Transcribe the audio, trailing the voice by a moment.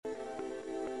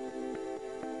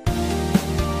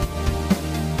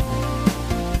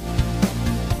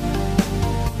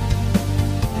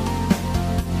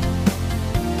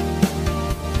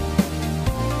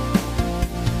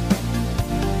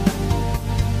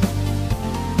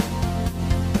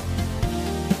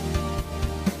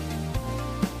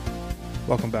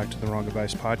Welcome back to the Wrong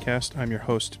Advice Podcast. I'm your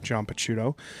host, John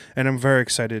Picciuto, and I'm very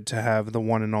excited to have the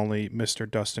one and only Mr.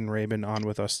 Dustin Rabin on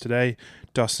with us today.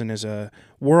 Dustin is a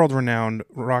world-renowned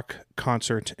rock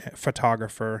concert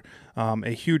photographer,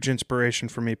 a huge inspiration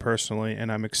for me personally,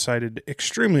 and I'm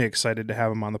extremely excited to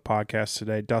have him on the podcast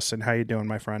today. Dustin, how you doing,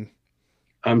 my friend?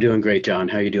 I'm doing great, John.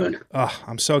 How you doing? Oh,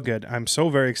 I'm so good. I'm so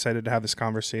very excited to have this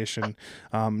conversation,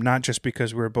 not just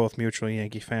because we're both mutual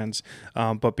Yankee fans,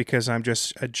 but because I'm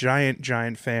just a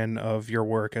giant fan of your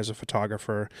work as a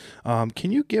photographer.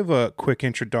 Can you give a quick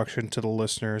introduction to the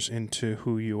listeners into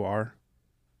who you are?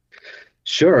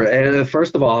 Sure. And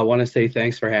first of all, I want to say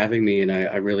thanks for having me, and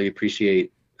I really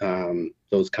appreciate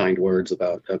those kind words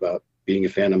about being a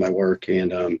fan of my work.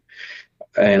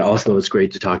 And also, it's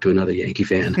great to talk to another Yankee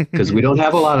fan because we don't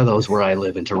have a lot of those where I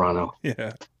live in Toronto.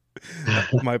 Yeah,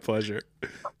 my pleasure.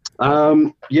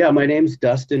 My name's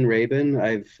Dustin Rabin.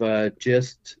 I've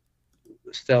just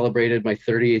celebrated my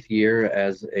 30th year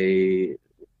as I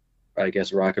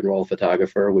guess, rock and roll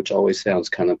photographer, which always sounds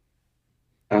kind of,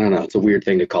 I don't know, it's a weird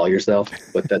thing to call yourself,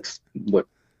 but that's what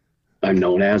I'm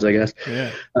known as, I guess.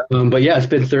 Yeah. But yeah, it's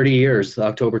been 30 years.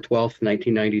 October 12th,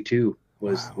 1992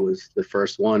 was the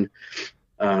first one.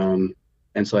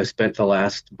 And so I spent the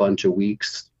last bunch of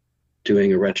weeks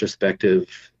doing a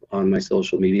retrospective on my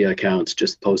social media accounts,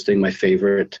 just posting my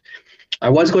favorite. I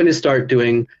was going to start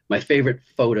doing my favorite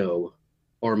photo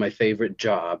or my favorite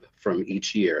job from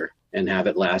each year and have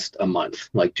it last a month,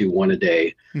 like do one a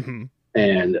day. Mm-hmm.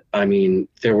 And I mean,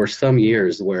 there were some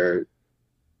years where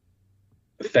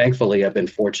thankfully I've been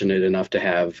fortunate enough to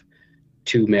have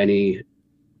too many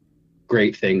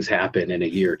great things happen in a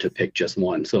year to pick just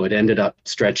one. So it ended up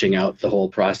stretching out the whole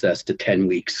process to 10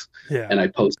 weeks. Yeah. And I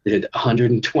posted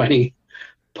 120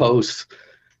 posts.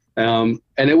 And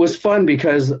it was fun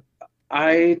because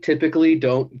I typically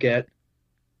don't get,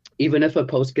 even if a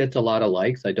post gets a lot of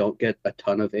likes, I don't get a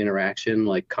ton of interaction,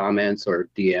 like comments or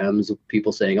DMs of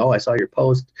people saying, "Oh, I saw your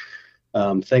post.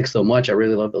 Thanks so much. I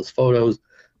really love those photos."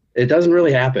 It doesn't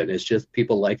really happen. It's just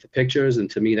people like the pictures, and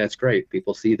to me, that's great.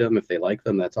 People see them. If they like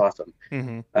them, that's awesome.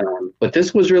 Mm-hmm. But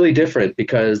this was really different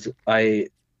because the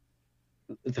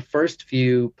first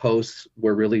few posts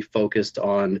were really focused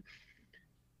on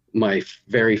my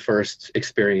very first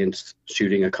experience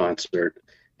shooting a concert,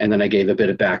 and then I gave a bit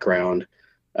of background,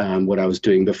 what I was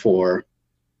doing before,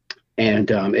 and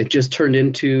it just turned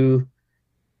into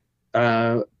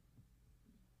a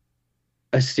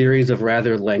series of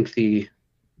rather lengthy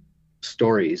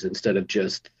stories instead of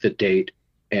just the date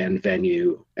and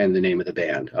venue and the name of the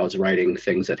band. I was writing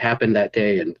things that happened that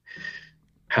day and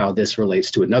how this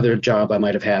relates to another job I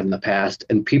might have had in the past.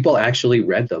 And people actually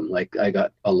read them. Like, I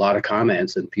got a lot of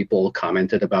comments and people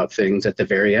commented about things at the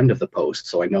very end of the post.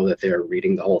 So I know that they're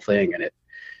reading the whole thing, and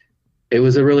it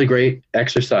was a really great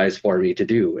exercise for me to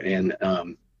do, and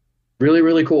really,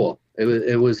 really cool.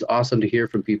 It was awesome to hear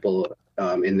from people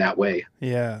in that way.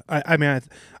 Yeah.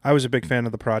 I was a big fan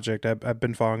of the project. I've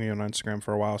been following you on Instagram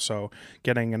for a while, so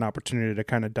getting an opportunity to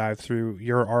kind of dive through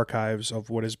your archives of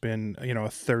what has been, a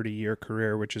 30-year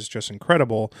career, which is just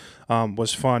incredible,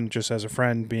 was fun just as a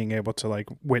friend, being able to like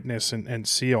witness and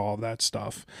see all of that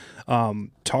stuff.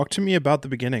 Talk to me about the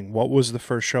beginning. What was the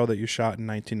first show that you shot in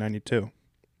 1992?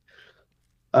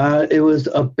 It was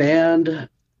a band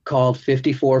called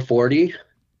 5440.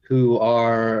 Who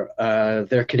are,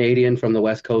 they're Canadian from the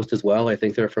West Coast as well. I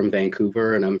think they're from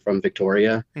Vancouver, and I'm from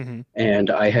Victoria. Mm-hmm. And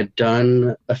I had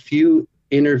done a few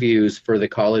interviews for the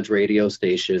college radio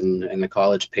station and the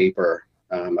college paper.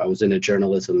 I was in a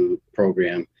journalism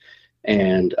program,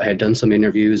 and I had done some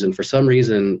interviews. And for some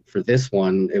reason, for this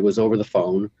one, it was over the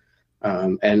phone.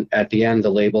 And at the end, the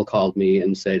label called me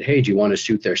and said, "Hey, do you want to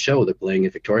shoot their show? They're playing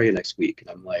in Victoria next week." And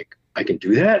I'm like, "I can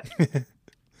do that?"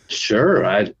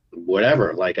 Sure,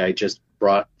 whatever. Like, I just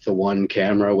brought the one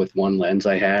camera with one lens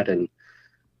I had and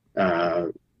a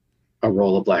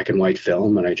roll of black and white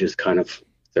film, and I just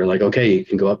they're like, "Okay, you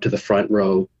can go up to the front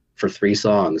row for 3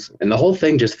 songs." And the whole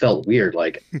thing just felt weird.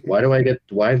 Like, why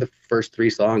the first 3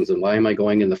 songs, and why am I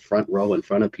going in the front row in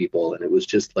front of people? And it was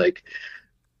just like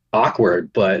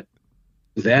awkward. But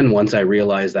then once I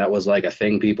realized that was like a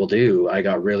thing people do, I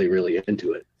got really, really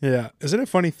into it. Yeah. Isn't it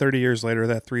funny 30 years later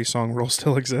that 3-song rule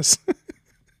still exists?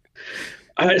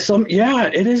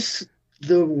 It is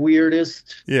the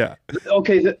weirdest. Yeah.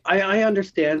 Okay. I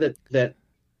understand that,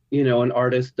 an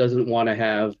artist doesn't want to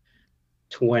have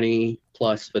 20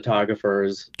 plus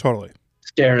photographers Totally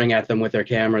staring at them with their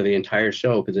camera the entire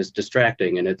show, because it's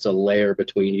distracting and it's a layer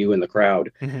between you and the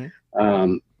crowd.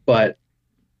 Mm-hmm. But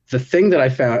the thing that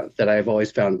I've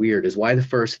always found weird is why the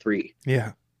first 3?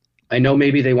 Yeah. I know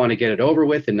maybe they want to get it over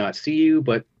with and not see you,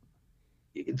 but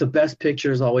the best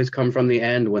pictures always come from the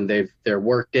end when they're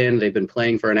worked in, they've been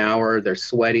playing for an hour, they're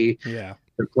sweaty, Yeah.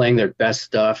 they're playing their best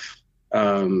stuff.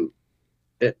 Um,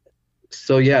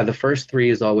 so yeah, the first three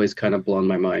has always kind of blown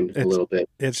my mind a It's little bit.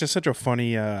 it's just such a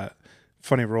funny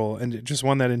role, and just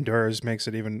one that endures makes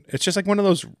it even. It's just like one of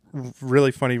those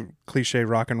really funny cliche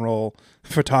rock and roll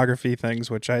photography things,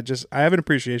 which I have an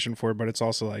appreciation for, but it's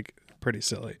also like pretty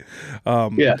silly.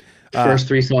 Um, Yeah, uh, first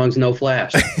three songs, no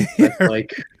flash. That's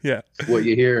like yeah. what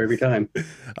you hear every time.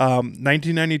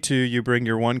 1992, you bring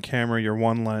your one camera, your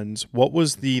one lens. What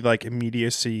was the like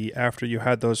immediacy after you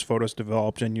had those photos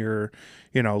developed and you're,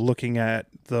 looking at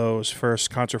those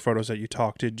first concert photos that you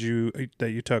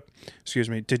took, excuse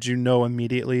me, did you know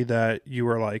immediately that you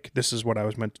were like, this is what I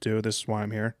was meant to do, this is why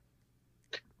I'm here?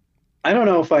 I don't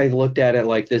know if I looked at it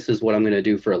like this is what I'm going to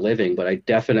do for a living, but I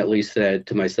definitely said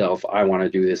to myself, I want to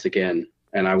do this again,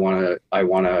 and I want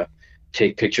to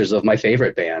take pictures of my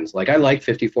favorite bands. Like I like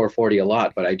 5440 a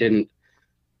lot, but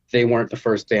they weren't the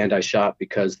first band I shot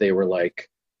because they were like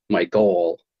my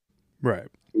goal. Right.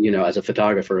 As a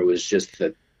photographer, it was just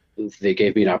that they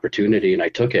gave me an opportunity and I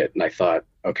took it and I thought,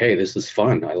 okay, this is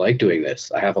fun. I like doing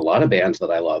this. I have a lot of bands that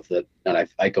I love and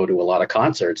I go to a lot of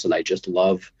concerts and I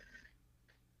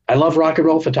love rock and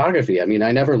roll photography. I mean,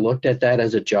 I never looked at that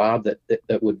as a job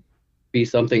that would be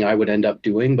something I would end up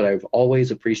doing, but I've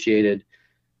always appreciated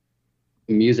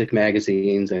music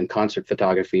magazines and concert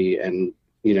photography and,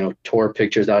 tore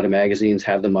pictures out of magazines,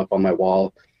 have them up on my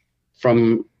wall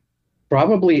from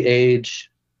probably age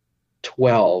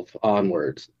 12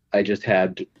 onwards. I just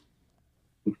had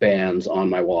bands on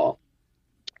my wall.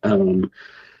 And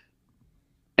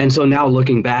so now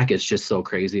looking back, it's just so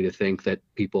crazy to think that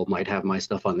people might have my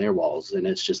stuff on their walls. And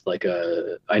it's just like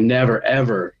I never,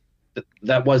 ever,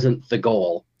 that wasn't the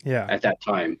goal at that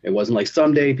time. It wasn't like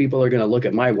someday people are going to look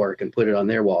at my work and put it on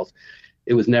their walls.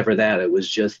 It was never that. It was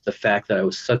just the fact that I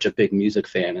was such a big music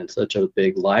fan and such a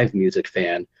big live music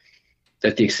fan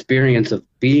that the experience of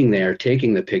being there,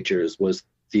 taking the pictures was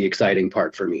the exciting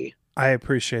part for me. I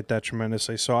appreciate that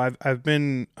tremendously. So I'm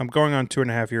going on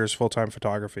 2.5 years full-time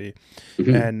photography.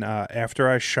 Mm-hmm. And after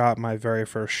I shot my very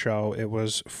first show, it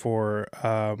was for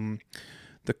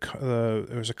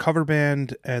it was a cover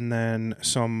band and then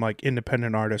some like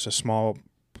independent artists, a small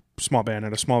band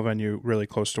at a small venue really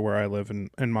close to where I live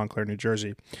in Montclair, New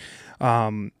Jersey.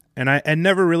 And I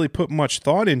never really put much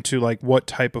thought into like what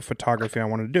type of photography I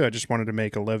wanted to do. I just wanted to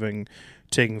make a living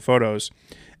taking photos.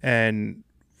 And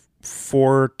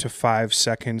 4 to 5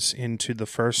 seconds into the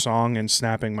first song and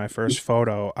snapping my first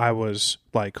photo, I was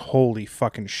like, holy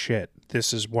fucking shit,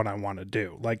 this is what I want to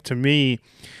do. Like, to me,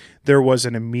 there was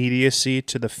an immediacy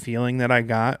to the feeling that I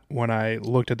got when I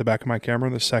looked at the back of my camera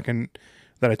the second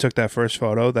that I took that first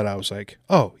photo, that I was like,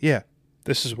 oh yeah,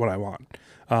 this is what I want.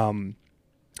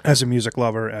 As a music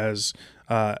lover, as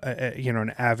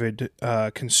an avid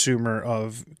consumer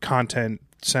of content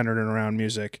centered around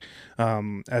music,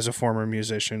 as a former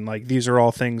musician, like these are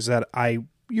all things that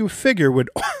you figure would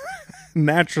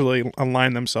naturally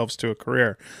align themselves to a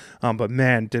career. But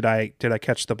man, did I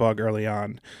catch the bug early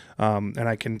on, and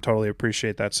I can totally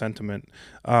appreciate that sentiment.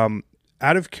 Out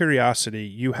of curiosity,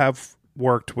 you have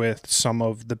worked with some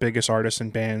of the biggest artists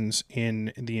and bands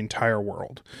in the entire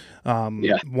world.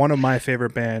 One of my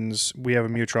favorite bands we have a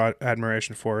mutual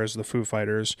admiration for is the Foo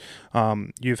Fighters.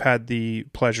 You've had the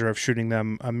pleasure of shooting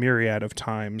them a myriad of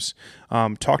times.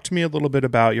 Talk to me a little bit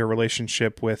about your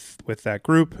relationship with that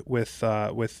group, with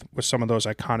some of those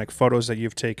iconic photos that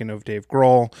you've taken of Dave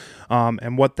Grohl,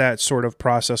 and what that sort of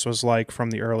process was like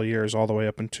from the early years all the way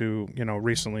up into,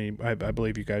 recently. I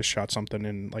believe you guys shot something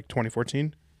in like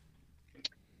 2014.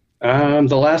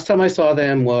 The last time I saw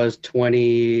them was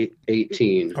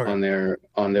 2018 on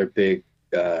their big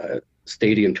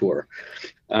stadium tour.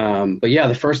 But yeah,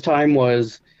 the first time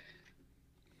was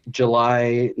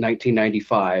July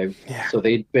 1995. Yeah. So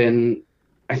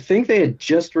I think they had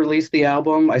just released the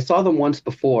album. I saw them once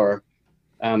before,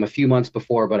 a few months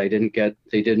before, but they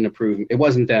didn't approve. It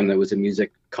wasn't them. It was a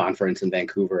music conference in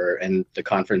Vancouver, and the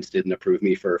conference didn't approve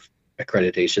me for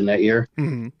accreditation that year.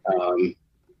 Mm-hmm.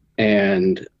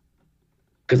 And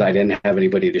because I didn't have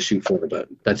anybody to shoot for, but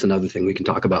that's another thing we can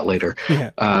talk about later.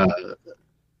 Yeah.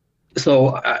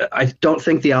 So I don't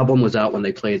think the album was out when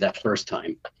they played that first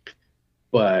time,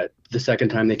 but the second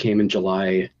time they came in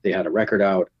July, they had a record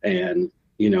out, and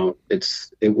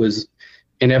it was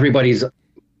in everybody's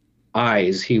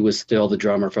eyes, he was still the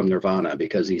drummer from Nirvana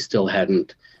because he still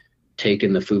hadn't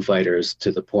taken the Foo Fighters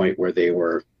to the point where they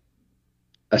were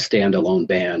a standalone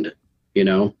band.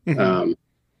 Mm-hmm.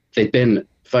 They've been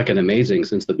fucking amazing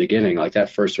since the beginning. Like that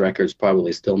first record's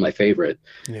probably still my favorite.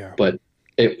 Yeah. But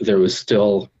there was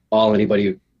still all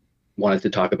anybody wanted to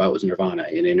talk about was Nirvana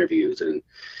in interviews. And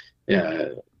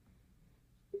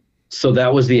so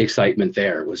that was the excitement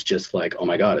there, was just like, oh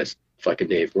my God, it's fucking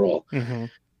Dave Grohl. Mm-hmm.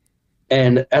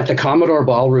 And at the Commodore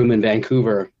Ballroom in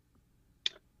Vancouver,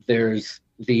 there's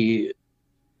the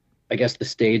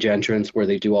stage entrance where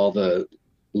they do all the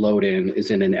load in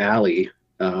is in an alley,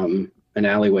 an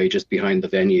alleyway just behind the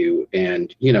venue.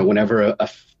 And, whenever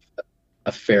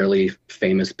a fairly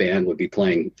famous band would be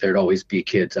playing, there'd always be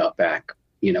kids out back,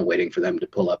 waiting for them to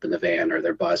pull up in the van or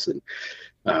their bus and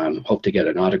hope to get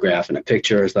an autograph and a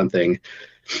picture or something.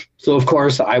 So, of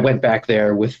course, I went back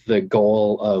there with the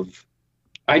goal of,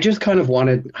 I just kind of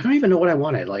wanted, I don't even know what I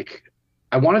wanted. Like,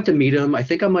 I wanted to meet him. I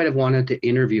think I might have wanted to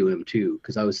interview him too,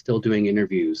 because I was still doing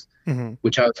interviews, Mm-hmm.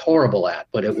 which I was horrible at,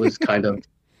 but it was kind of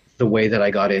the way that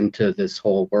I got into this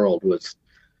whole world was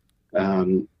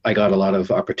I got a lot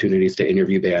of opportunities to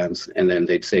interview bands, and then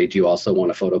they'd say, do you also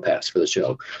want a photo pass for the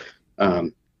show?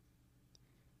 So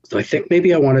I think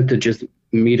maybe I wanted to just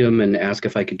meet him and ask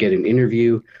if I could get an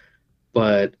interview.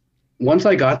 But once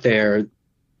I got there,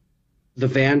 the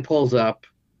van pulls up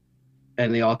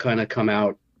and they all kind of come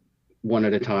out one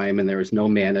at a time, and there was no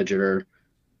manager.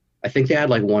 I think they had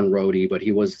like one roadie, but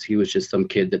he was just some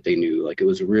kid that they knew. Like, it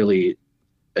was really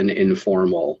an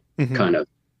informal Mm-hmm. kind of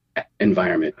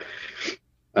environment.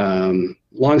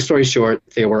 Long story short,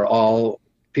 people were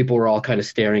all kind of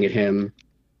staring at him,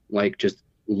 like just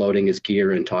loading his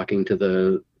gear and talking to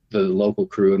the local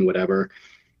crew and whatever.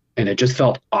 And it just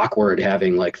felt awkward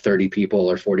having like 30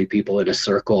 people or 40 people in a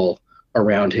circle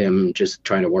around him just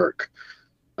trying to work.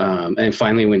 And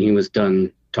finally, when he was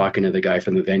done talking to the guy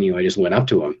from the venue, I just went up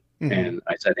to him. Mm-hmm. And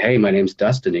I said, hey, my name's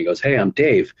Dustin. He goes, hey, I'm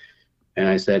Dave. And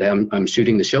I said, I'm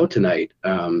shooting the show tonight.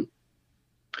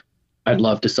 I'd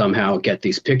love to somehow get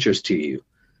these pictures to you.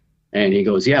 And he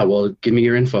goes, yeah, well, give me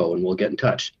your info and we'll get in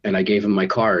touch. And I gave him my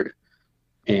card,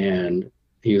 and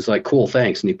he was like, cool,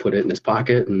 thanks. And he put it in his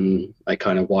pocket, and I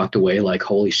kind of walked away like,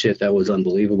 holy shit, that was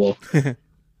unbelievable.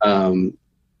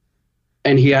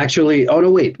 And he actually, oh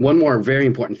no, wait, one more very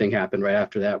important thing happened right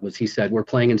after that was he said, we're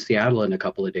playing in Seattle in a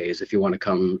couple of days if you want to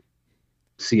come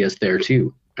see us there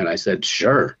too. And I said,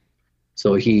 sure.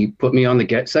 So he put me on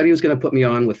said he was going to put me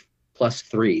on with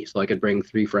 +3 so I could bring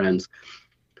 3 friends.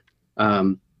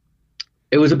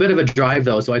 It was a bit of a drive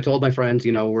though. So I told my friends,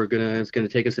 it's going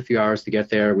to take us a few hours to get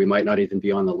there. We might not even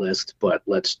be on the list, but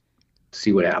let's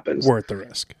see what happens. Worth the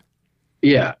risk.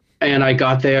 Yeah. And I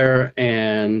got there,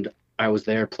 and I was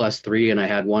there +3, and I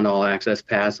had one all access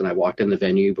pass, and I walked in the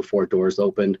venue before doors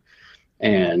opened,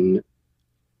 and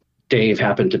Dave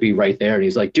happened to be right there, and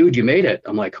he's like, dude, you made it.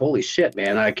 I'm like, holy shit,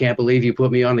 man, I can't believe you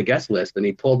put me on the guest list. And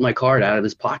he pulled my card out of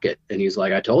his pocket, and he's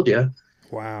like, I told you.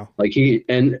 Wow. Like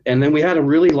and then we had a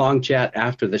really long chat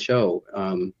after the show.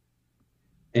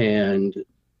 And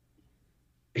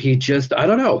he just, I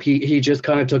don't know, he just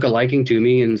kind of took a liking to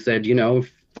me and said,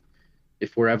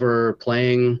 if we're ever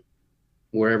playing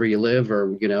wherever you live,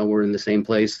 or, we're in the same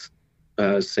place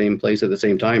at the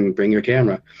same time, bring your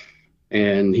camera.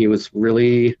 And he was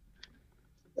really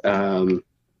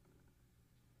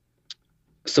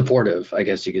supportive, I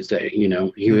guess you could say.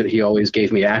 He always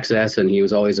gave me access, and he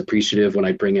was always appreciative when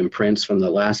I'd bring him prints from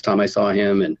the last time I saw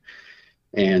him,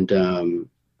 and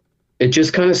it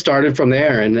just kind of started from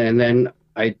there. And then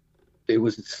it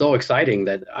was so exciting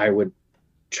that I would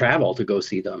travel to go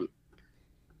see them,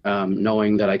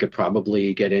 knowing that I could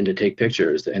probably get in to take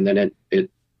pictures. And then it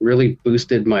really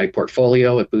boosted my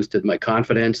portfolio. It boosted my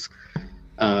confidence.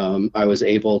 I was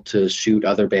able to shoot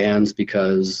other bands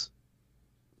because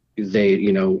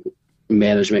they,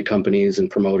 management companies and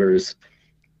promoters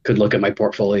could look at my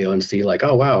portfolio and see like,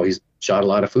 oh, wow, he's shot a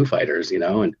lot of Foo Fighters,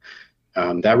 and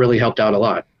that really helped out a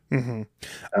lot. Mm-hmm.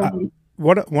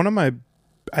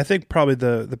 I think probably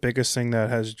the biggest thing that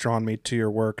has drawn me to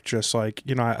your work, just like,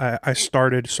 I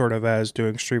started sort of as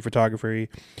doing street photography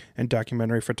and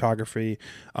documentary photography.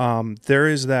 There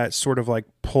is that sort of like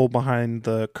pull behind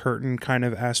the curtain kind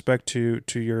of aspect to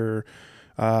your,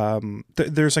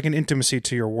 there's like an intimacy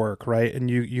to your work, right? And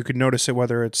you could notice it,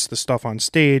 whether it's the stuff on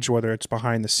stage, whether it's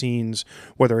behind the scenes,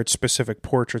 whether it's specific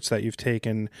portraits that you've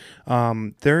taken.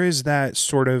 There is that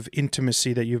sort of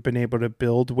intimacy that you've been able to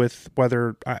build with,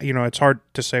 whether, it's hard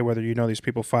to say whether these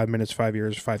people 5 minutes, 5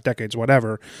 years, 5 decades,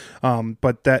 whatever.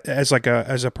 But that as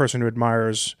a person who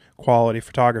admires quality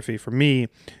photography, for me,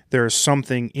 there's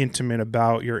something intimate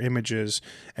about your images,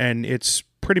 and it's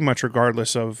pretty much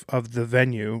regardless of the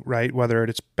venue, right? Whether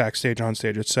it's backstage, on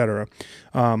stage, etc.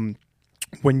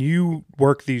 When you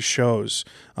work these shows,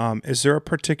 is there a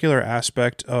particular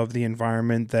aspect of the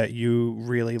environment that you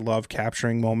really love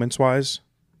capturing moments-wise?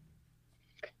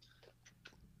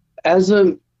 As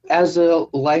a As a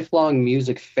lifelong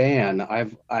music fan,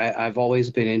 I've always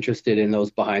been interested in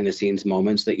those behind the scenes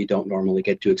moments that you don't normally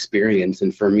get to experience.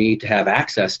 And for me to have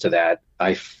access to that,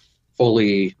 I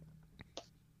fully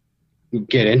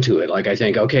get into it. Like I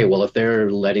think, okay, well, if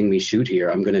they're letting me shoot here,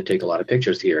 I'm going to take a lot of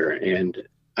pictures here. And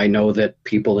I know that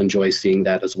people enjoy seeing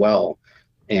that as well.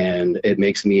 And it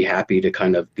makes me happy to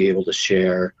kind of be able to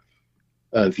share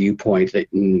a viewpoint that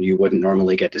you wouldn't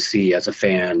normally get to see as a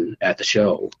fan at the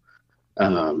show.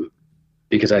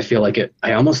 Because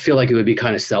I almost feel like it would be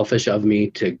kind of selfish of me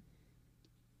to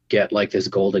get like this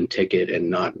golden ticket and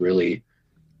not really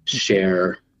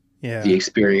share the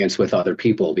experience with other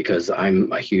people, because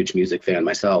I'm a huge music fan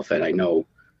myself and I know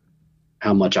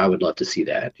how much I would love to see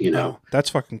that, you know. Oh,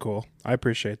 that's fucking cool. I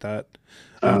appreciate that.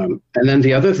 And then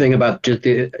the other thing about just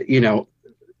the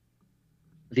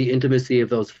intimacy of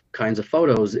those kinds of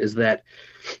photos is that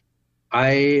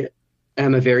I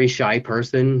am a very shy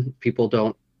person. People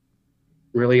don't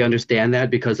really understand that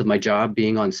because of my job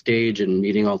being on stage and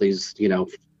meeting all these,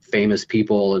 famous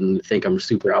people, and think I'm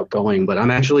super outgoing, but I'm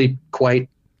actually quite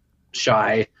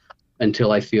shy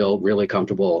until I feel really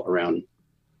comfortable around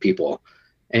people.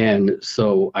 And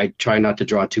so I try not to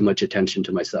draw too much attention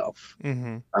to myself.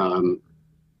 Mm-hmm.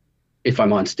 If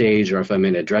I'm on stage or if I'm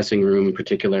in a dressing room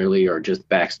particularly, or just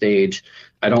backstage,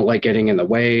 I don't like getting in the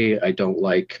way. I don't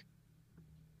like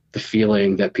the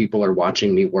feeling that people are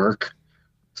watching me work.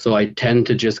 So I tend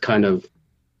to just kind of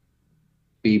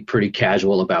be pretty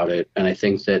casual about it. And I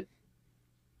think that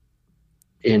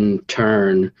in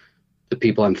turn, the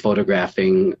people I'm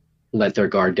photographing let their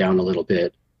guard down a little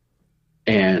bit,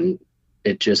 and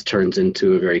it just turns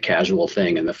into a very casual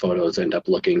thing, and the photos end up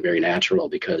looking very natural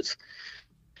because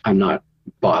I'm not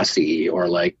bossy or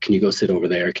like, can you go sit over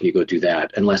there? Can you go do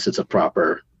that? Unless it's a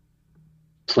proper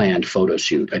planned photo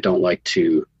shoot. I don't like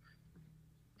to,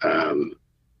 I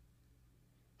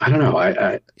don't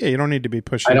know. Yeah, you don't need to be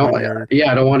pushing. I don't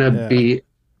want to be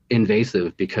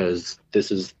invasive because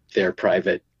this is their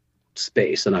private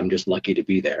space and I'm just lucky to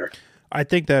be there. I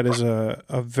think that is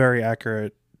a very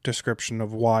accurate description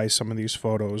of why some of these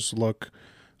photos look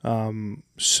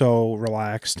so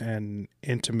relaxed and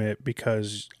intimate,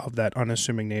 because of that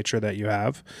unassuming nature that you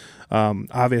have.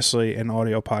 Obviously, an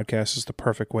audio podcast is the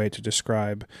perfect way to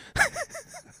describe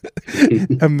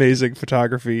amazing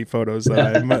photography photos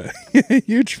that I'm a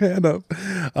huge fan of.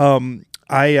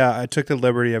 I took the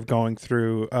liberty of going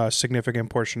through a significant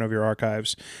portion of your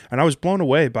archives, and I was blown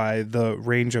away by the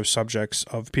range of subjects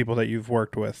of people that you've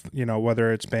worked with,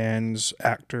 whether it's bands,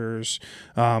 actors,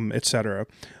 etc.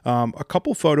 A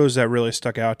couple photos that really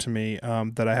stuck out to me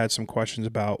that I had some questions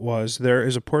about was, there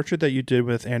is a portrait that you did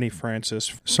with Annie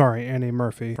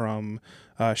Murphy from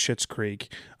Schitt's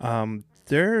Creek.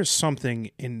 There's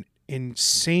something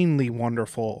insanely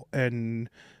wonderful, and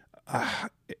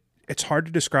it's hard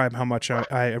to describe how much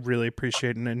I really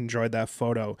appreciate and enjoyed that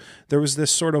photo. There was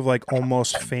this sort of like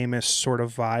almost famous sort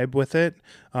of vibe with it,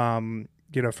 from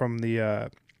the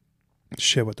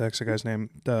what the heck's the guy's name?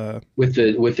 With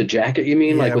the jacket, you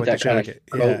mean? Like with that kind jacket.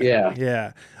 of coat?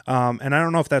 Yeah. And I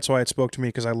don't know if that's why it spoke to me,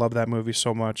 because I love that movie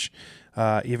so much.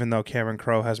 Even though Cameron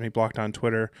Crowe has me blocked on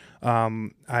Twitter. Oh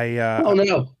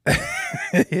no.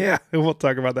 Yeah, we'll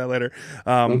talk about that later.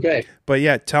 Okay. But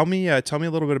yeah, tell me a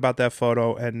little bit about that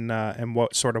photo and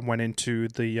what sort of went into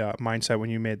the mindset when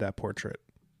you made that portrait.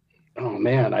 Oh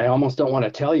man, I almost don't want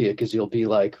to tell you because you'll be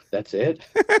like, "That's it."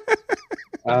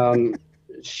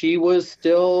 She was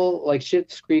still like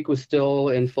Schitt's Creek was still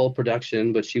in full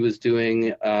production, but she was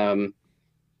doing a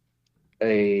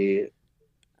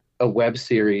web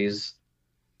series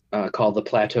called The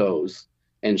Plateaus,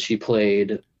 and she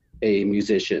played a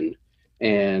musician.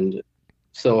 And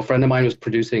so a friend of mine was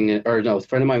directing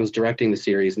the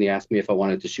series, and he asked me if I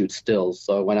wanted to shoot stills.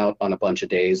 So I went out on a bunch of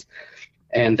days,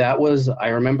 and I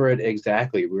remember it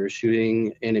exactly. We were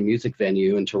shooting in a music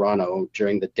venue in Toronto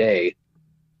during the day,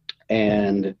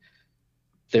 and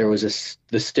there was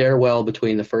the stairwell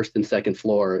between the first and second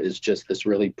floor is just this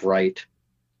really bright,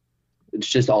 it's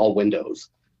just all windows.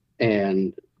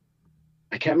 And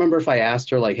I can't remember if I asked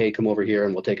her like, hey, come over here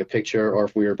and we'll take a picture, or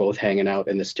if we were both hanging out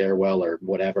in the stairwell or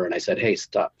whatever. And I said, hey,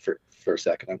 stop for a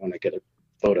second. I want to get a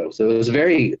photo. So it was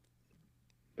very,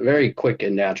 very quick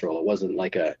and natural. It wasn't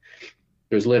like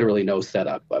there's literally no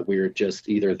setup, but we were just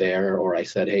either there, or I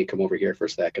said, hey, come over here for a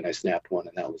second. I snapped one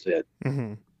and that was it.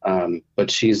 Mm-hmm.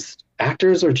 But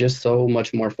actors are just so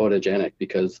much more photogenic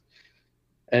because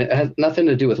it has nothing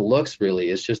to do with looks, really.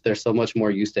 It's just they're so much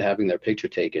more used to having their picture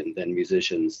taken than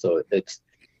musicians. So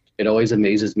it always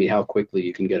amazes me how quickly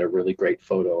you can get a really great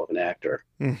photo of an actor.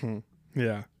 Mm-hmm.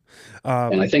 Yeah.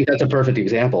 And I think that's a perfect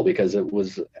example because it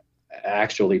was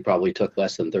actually probably took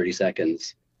less than 30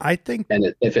 seconds. I think,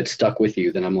 And if it stuck with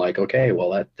you, then I'm like, okay,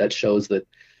 well, that shows that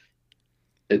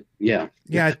yeah.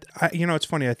 yeah, it's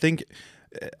funny. I think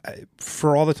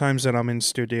for all the times that I'm in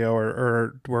studio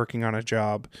or working on a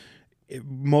job,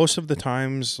 most of the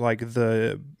times, like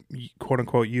the quote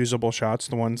unquote usable shots,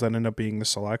 the ones that end up being the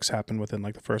selects, happen within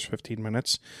like the first 15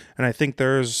 minutes. And I think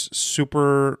there's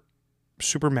super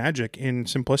magic in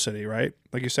simplicity, right?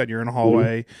 Like you said, you're in a Mhm.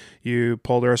 hallway, you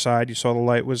pulled her aside, you saw the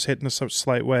light was hitting a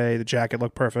slight way, the jacket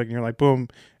looked perfect, and you're like, boom,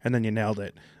 and then you nailed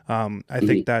it. Mhm.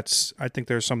 I think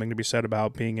there's something to be said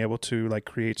about being able to like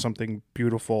create something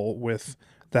beautiful with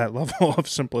that level of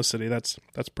simplicity. That's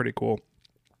pretty cool.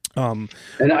 Um,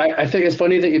 And I think it's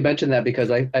funny that you mentioned that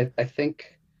because I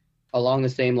think along the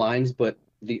same lines, but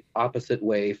the opposite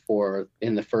way for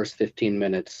in the first 15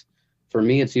 minutes. For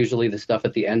me, it's usually the stuff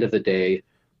at the end of the day,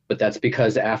 but that's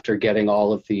because after getting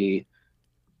all the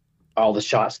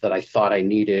shots that I thought I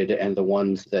needed and the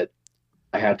ones that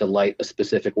I had to light a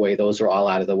specific way, those are all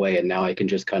out of the way, and now I can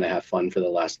just kind of have fun for the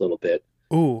last little bit.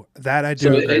 ooh, that I So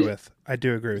do agree it with. I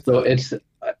do agree with so that. it's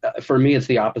for me, it's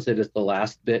the opposite. It's the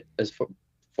last bit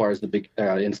far as the big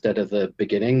instead of the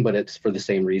beginning, but it's for the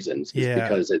same reasons. It's Yeah.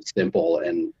 because it's simple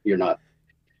and you're not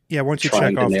Yeah, once you check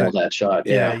trying to off nail that, that shot.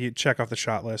 yeah, Yeah. you check off the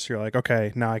shot list, you're like,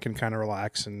 okay, now I can kind of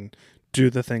relax and do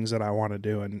the things that I want to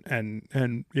do.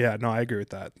 And yeah, no, I agree with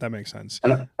that. That makes sense.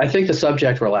 And I think the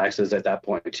subject relaxes at that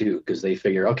point too, because they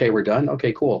figure, okay, we're done.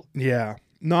 Okay, cool. Yeah.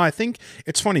 No, I think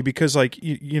it's funny because, like,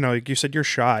 like you said, you're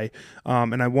shy,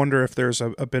 and I wonder if there's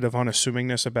a bit of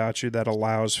unassumingness about you that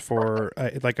allows for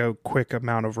like a quick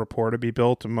amount of rapport to be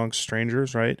built amongst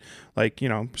strangers, right? Like,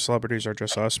 celebrities are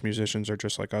just us, musicians are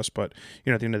just like us, but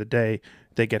at the end of the day,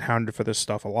 they get hounded for this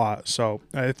stuff a lot. So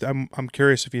I'm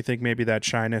curious if you think maybe that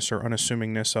shyness or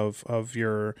unassumingness of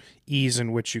your ease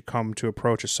in which you come to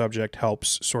approach a subject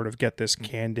helps sort of get this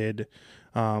candid,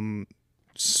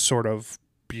 sort of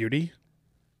beauty.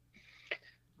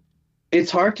 It's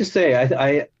hard to say.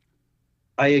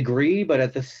 I agree, but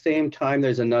at the same time,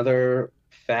 there's another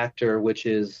factor, which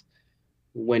is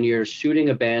when you're shooting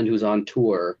a band who's on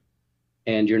tour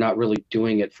and you're not really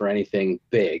doing it for anything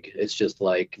big. It's just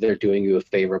like they're doing you a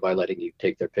favor by letting you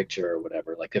take their picture or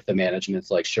whatever. Like if the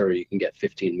management's like, sure, you can get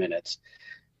 15 minutes,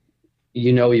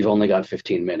 you've only got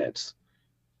 15 minutes.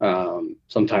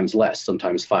 Sometimes less,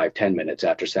 sometimes 5, 10 minutes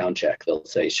after sound check. They'll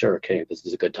say, sure, okay, this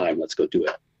is a good time. Let's go do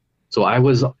it. So I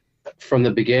was from the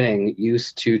beginning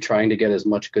used to trying to get as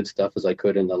much good stuff as I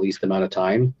could in the least amount of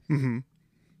time. Mm-hmm.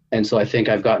 And so I think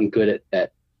I've gotten good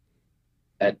at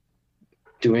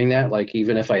doing that. Like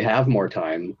even if I have more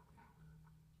time,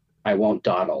 I won't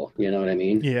dawdle. You know what I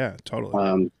mean? Yeah,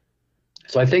 totally.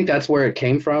 So I think that's where it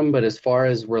came from. But as far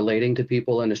as relating to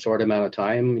people in a short amount of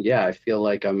time, yeah, I feel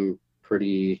like I'm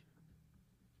pretty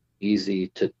easy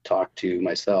to talk to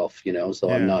myself, so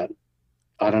I'm Yeah. not,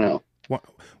 I don't know.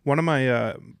 One of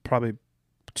my probably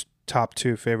top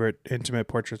two favorite intimate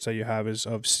portraits that you have is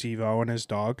of Steve-O and his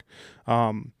dog.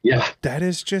 Yeah. That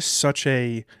is just such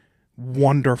a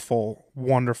wonderful,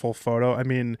 wonderful photo. I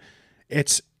mean,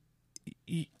 it's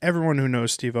everyone who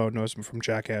knows Steve-O knows him from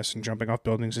Jackass and jumping off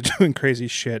buildings and doing crazy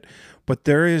shit. But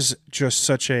there is just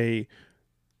such a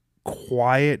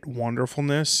quiet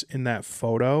wonderfulness in that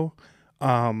photo.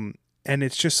 And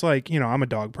it's just like, I'm a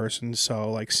dog person,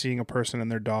 so like seeing a person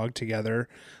and their dog together,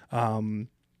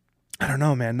 I don't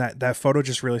know, man, that photo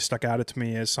just really stuck out to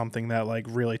me as something that like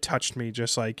really touched me.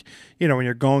 Just like, when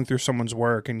you're going through someone's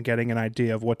work and getting an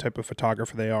idea of what type of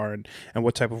photographer they are and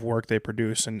what type of work they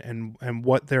produce and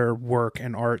what their work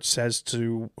and art says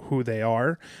to who they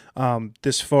are.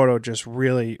 This photo just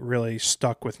really, really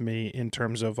stuck with me in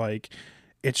terms of like,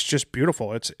 it's just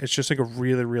beautiful. It's just like a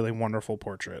really, really wonderful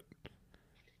portrait.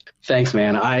 Thanks,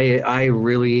 man. I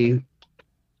really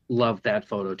love that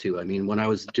photo too. I mean, when I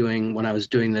was doing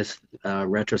this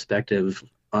retrospective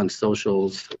on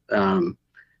socials,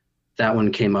 that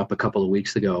one came up a couple of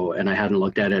weeks ago, and I hadn't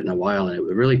looked at it in a while, and it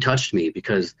really touched me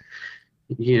because,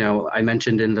 I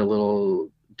mentioned in the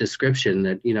little description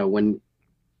that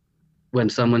when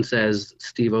someone says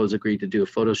Steve-O's agreed to do a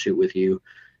photo shoot with you,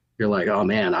 you're like, oh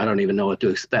man, I don't even know what to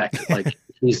expect. Like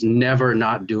he's never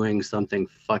not doing something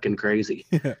fucking crazy.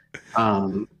 Yeah.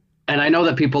 And I know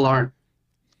that people aren't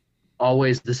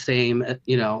always the same,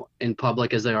 in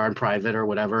public as they are in private or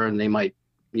whatever. And they might,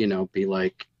 be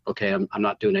like, okay, I'm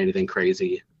not doing anything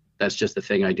crazy. That's just the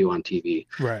thing I do on TV.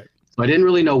 Right. So I didn't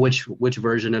really know which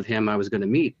version of him I was going to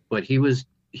meet, but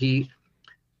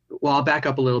well, I'll back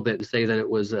up a little bit and say that it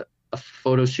was a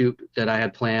photo shoot that I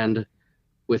had planned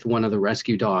with one of the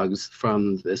rescue dogs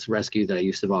from this rescue that I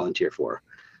used to volunteer for.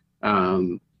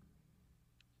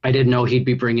 I didn't know he'd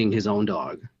be bringing his own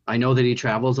dog. I know that he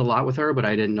travels a lot with her, but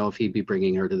I didn't know if he'd be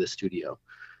bringing her to the studio.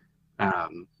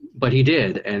 But he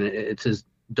did, and it's his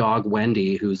dog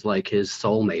Wendy, who's like his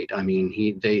soulmate. I mean,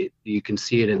 you can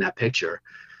see it in that picture.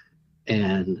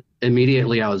 And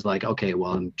immediately I was like, okay,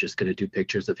 well, I'm just going to do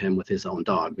pictures of him with his own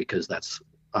dog because that's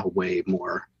a way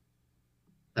more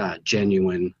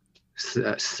genuine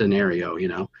scenario, you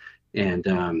know.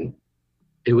 And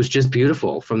it was just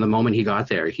beautiful from the moment he got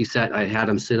there. I had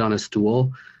him sit on a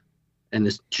stool, and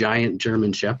this giant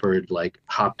German Shepherd like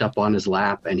hopped up on his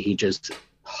lap, and he just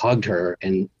hugged her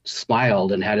and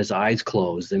smiled and had his eyes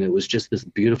closed, and it was just this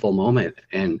beautiful moment.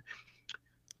 And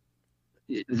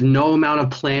no amount of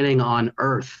planning on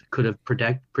earth could have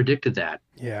predicted that.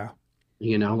 Yeah.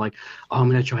 You know, like, oh, I'm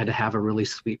going to try to have a really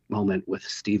sweet moment with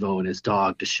Steve-O and his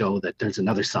dog to show that there's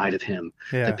another side of him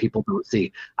that people don't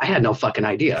see. I had no fucking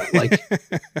idea. Like,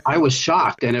 I was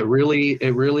shocked, and it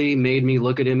really made me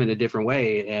look at him in a different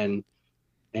way.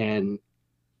 And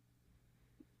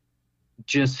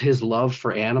just his love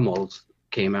for animals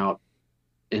came out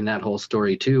in that whole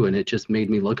story too. And it just made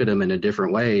me look at him in a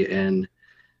different way. And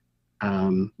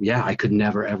yeah, I could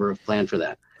never, ever have planned for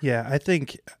that. Yeah, I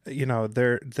think, you know,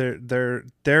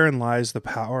 therein lies the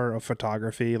power of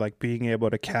photography, like being able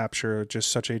to capture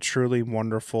just such a truly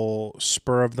wonderful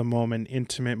spur of the moment,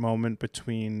 intimate moment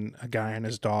between a guy and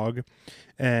his dog.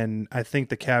 And I think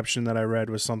the caption that I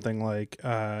read was something like,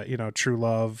 you know, true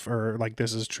love, or like,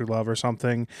 this is true love or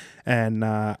something. And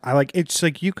I like, it's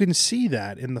like, you can see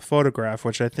that in the photograph,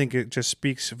 which I think it just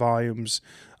speaks volumes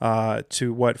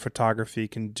to what photography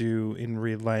can do in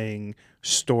relaying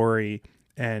story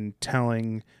and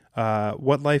telling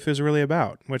what life is really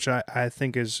about, which I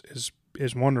think is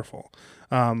wonderful.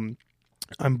 I'm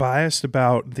biased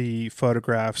about the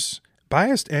photographs,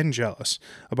 biased and jealous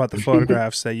about the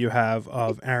photographs that you have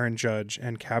of Aaron Judge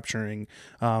and capturing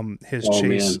his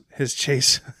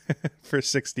chase for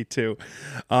 62.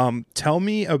 Tell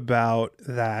me about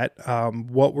that.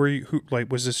 What were you,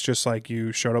 was this just like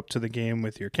you showed up to the game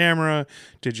with your camera?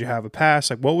 Did you have a pass?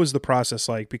 Like, what was the process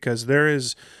like? Because there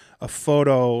is a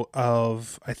photo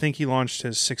of, I think he launched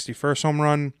his 61st home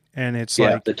run, and it's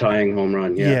like the tying home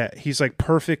run. Yeah. He's like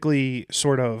perfectly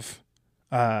sort of,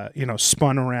 you know,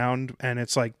 spun around, and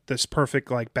it's like this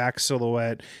perfect like back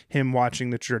silhouette, him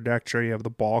watching the trajectory of the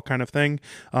ball kind of thing.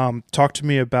 Talk to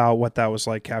me about what that was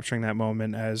like, capturing that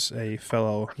moment as a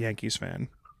fellow Yankees fan.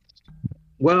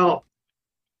 Well,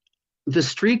 the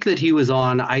streak that he was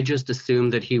on, I just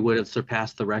assumed that he would have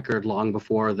surpassed the record long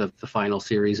before the final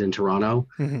series in Toronto.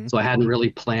 Mm-hmm. So I hadn't really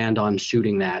planned on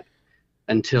shooting that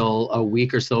until a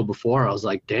week or so before. I was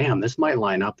like, damn, this might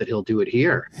line up that he'll do it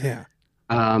here. Yeah.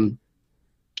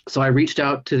 So I reached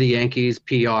out to the Yankees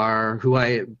PR, who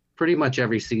I pretty much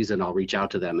every season I'll reach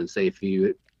out to them and say, if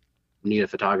you need a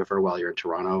photographer while you're in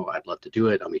Toronto, I'd love to do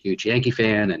it. I'm a huge Yankee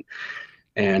fan.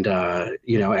 And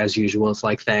you know, as usual, it's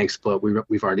like, thanks, but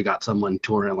we've already got someone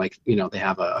touring. Like, you know, they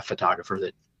have a photographer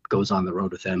that goes on the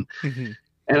road with them. Mm-hmm.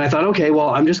 And I thought, okay, well,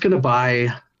 I'm just going to buy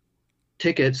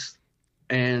tickets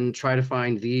and try to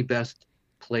find the best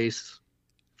place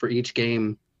for each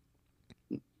game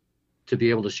to be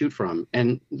able to shoot from.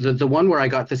 And the one where I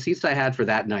got the seats I had for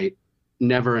that night,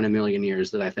 never in a million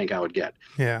years that I think I would get.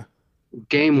 Yeah.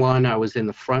 Game one, I was in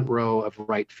the front row of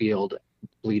right field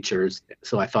bleachers,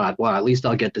 so I thought, well, at least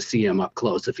I'll get to see him up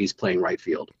close if he's playing right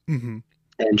field. Mm-hmm.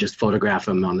 And just photograph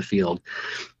him on the field.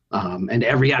 And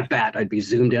every at bat, I'd be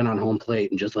zoomed in on home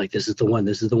plate and just like, this is the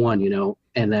one, you know.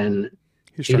 And then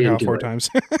he struck out 4 times.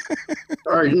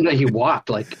 Or no, he walked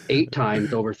like 8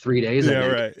 times over 3 days. Yeah,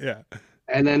 right. Yeah.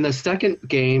 And then the second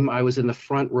game, I was in the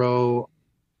front row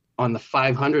on the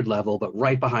 500 level, but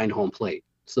right behind home plate.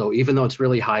 So even though it's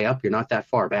really high up, you're not that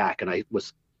far back. And I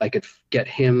could get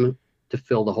him to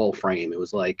fill the whole frame. It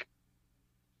was like,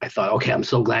 I thought, okay, I'm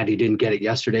so glad he didn't get it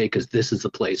yesterday, because this is the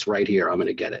place right here. I'm going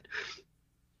to get it.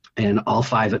 And all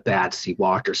 5 at bats, he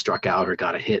walked or struck out or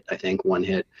got a hit, I think 1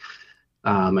 hit.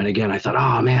 And again, I thought,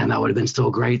 oh man, that would have been so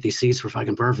great. These seats were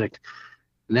fucking perfect.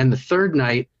 And then the third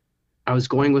night, I was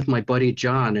going with my buddy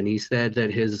John, and he said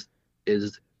that his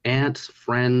aunt's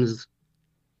friends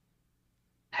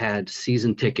had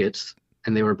season tickets,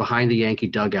 and they were behind the Yankee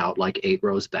dugout, like 8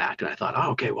 rows back. And I thought,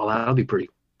 oh, okay, well, that'll be pretty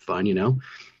fun, you know?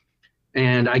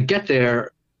 And I get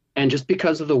there, and just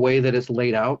because of the way that it's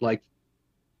laid out, like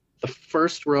the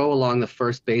first row along the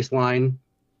first baseline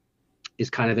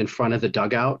is kind of in front of the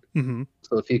dugout. Mm-hmm.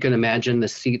 So if you can imagine the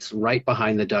seats right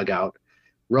behind the dugout,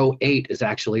 row 8 is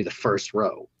actually the first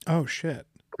row. Oh, shit.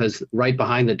 Because right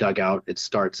behind the dugout, it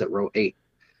starts at row 8.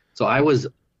 So I was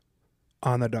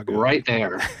on the dugout right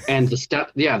there. And the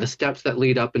steps that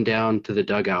lead up and down to the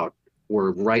dugout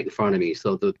were right in front of me.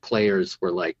 So the players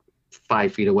were like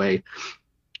 5 feet away.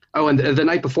 Oh, and the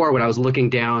night before when I was looking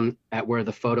down at where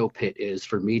the photo pit is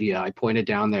for media, I pointed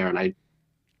down there and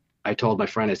I told my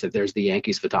friend, I said, there's the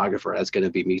Yankees photographer. That's going to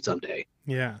be me someday.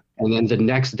 Yeah. And then the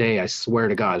next day, I swear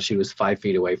to God, she was 5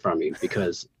 feet away from me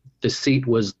because the seat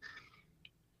was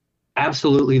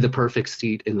absolutely the perfect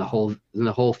seat in the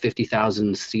whole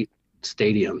 50,000 seat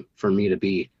stadium for me to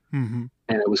be. Mm-hmm.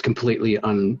 And it was completely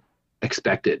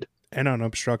unexpected. And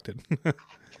unobstructed.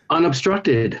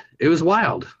 Unobstructed. It was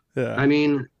wild. Yeah. I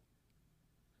mean,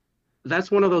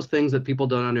 that's one of those things that people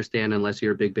don't understand unless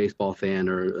you're a big baseball fan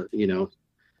or,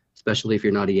 especially if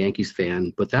you're not a Yankees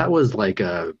fan. But that was like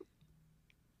a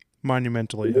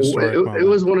monumentally historic it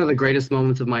was one of the greatest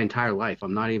moments of my entire life.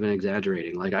 I'm not even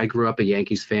exaggerating. Like, I grew up a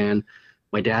Yankees fan.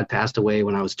 My dad passed away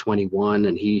when I was 21,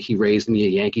 and he raised me a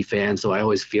Yankee fan. So I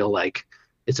always feel like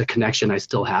it's a connection I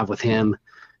still have with him.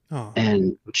 Oh.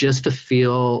 And just to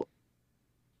feel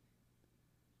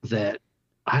that,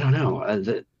 I don't know,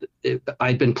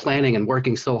 I'd been planning and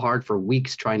working so hard for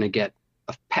weeks trying to get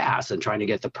a pass and trying to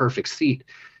get the perfect seat.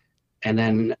 And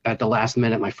then at the last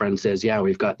minute, my friend says, yeah,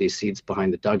 we've got these seats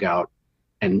behind the dugout,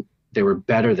 and they were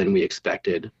better than we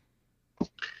expected.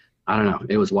 I don't know.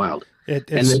 It was wild.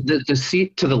 And the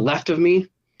seat to the left of me,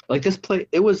 like this play,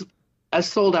 it was as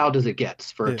sold out as it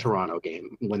gets for a Toronto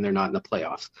game when they're not in the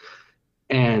playoffs.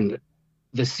 And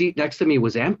the seat next to me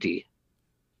was empty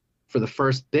for the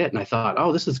first bit. And I thought,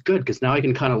 oh, this is good because now I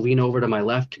can kind of lean over to my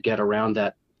left to get around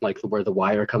that, like where the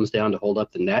wire comes down to hold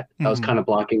up the net. Mm-hmm. I was kind of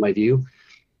blocking my view.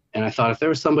 And I thought if there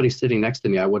was somebody sitting next to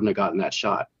me, I wouldn't have gotten that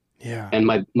shot. Yeah. And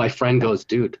my friend goes,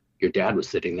 dude, your dad was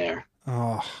sitting there.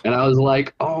 Oh. And I was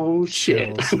like, oh,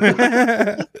 shit.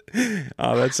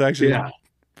 Oh, that's actually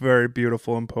very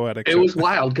beautiful and poetic. It was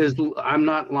wild because I'm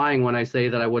not lying when I say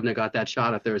that I wouldn't have got that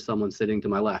shot if there was someone sitting to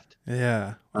my left.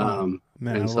 Yeah. Man,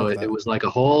 and so it was like a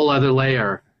whole other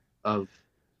layer of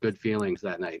good feelings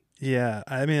that night. Yeah,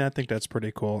 I mean, I think that's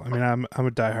pretty cool. I mean, I'm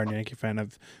a diehard Yankee fan.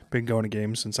 I've been going to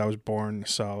games since I was born.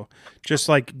 So just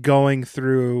like going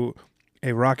through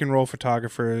a rock and roll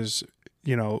photographer's,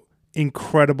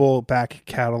 incredible back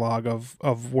catalog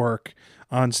of work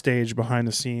on stage, behind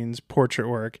the scenes, portrait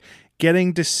work,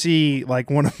 getting to see like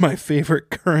one of my favorite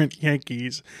current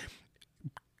Yankees,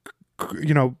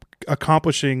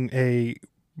 accomplishing a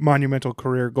monumental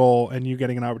career goal and you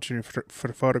getting an opportunity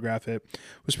to photograph it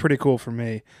was pretty cool for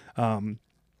me. And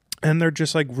they're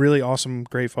just like really awesome,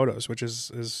 great photos, which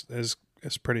is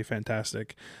pretty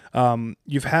fantastic.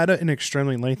 You've had an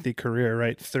extremely lengthy career,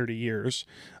 right? 30 years.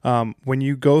 When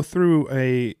you go through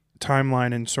a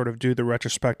timeline and sort of do the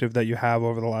retrospective that you have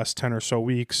over the last 10 or so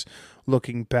weeks,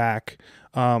 looking back,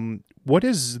 what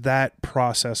is that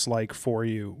process like for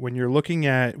you when you're looking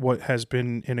at what has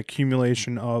been an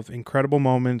accumulation of incredible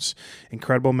moments,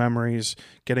 incredible memories,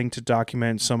 getting to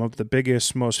document some of the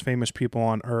biggest, most famous people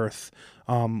on earth?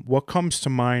 What comes to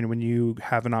mind when you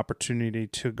have an opportunity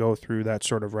to go through that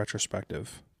sort of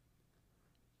retrospective?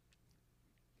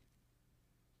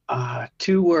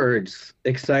 2 words: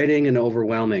 exciting and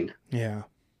overwhelming. Yeah.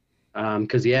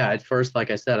 Because at first,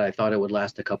 like I said, I thought it would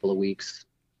last a couple of weeks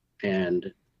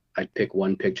and I'd pick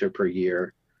one picture per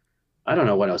year. I don't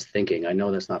know what I was thinking. I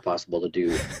know that's not possible to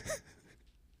do.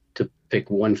 To pick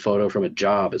one photo from a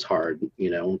job is hard,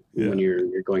 when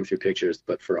you're going through pictures,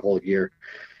 but for a whole year.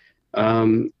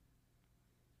 And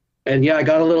I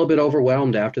got a little bit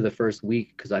overwhelmed after the first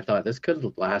week because I thought this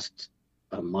could last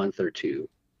a month or 2.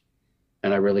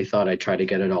 And I really thought I'd try to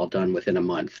get it all done within a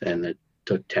month, and it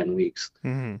took 10 weeks.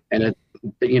 Mm-hmm. And it,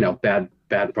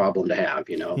 bad problem to have,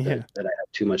 that I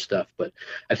have too much stuff. But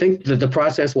I think the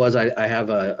process was I have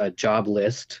a job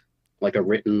list, like a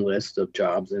written list of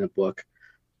jobs in a book.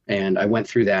 And I went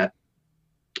through that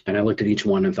and I looked at each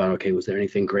one and thought, okay, was there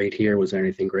anything great here? Was there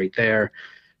anything great there?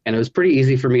 And it was pretty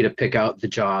easy for me to pick out the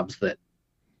jobs that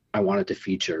I wanted to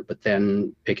feature, but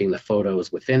then picking the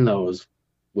photos within those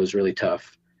was really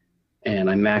tough. And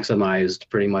I maximized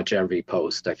pretty much every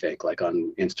post. I think like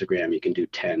on Instagram, you can do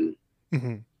 10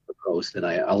 per post, and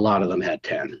a lot of them had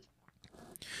 10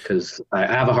 because I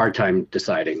have a hard time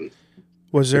deciding.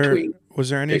 Was there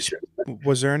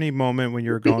any moment when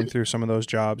you were going through some of those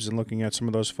jobs and looking at some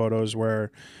of those photos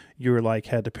where you were like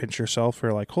had to pinch yourself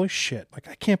or like, holy shit, like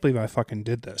I can't believe I fucking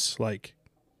did this? Like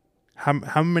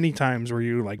how many times were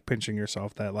you like pinching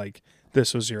yourself that like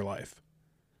this was your life?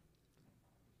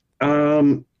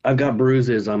 I've got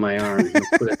bruises on my arm, let's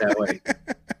put it that way.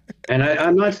 And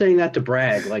I'm not saying that to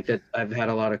brag, like that I've had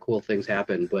a lot of cool things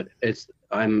happen, but it's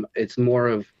more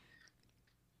of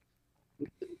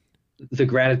the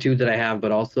gratitude that I have,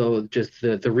 but also just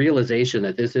the realization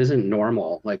that this isn't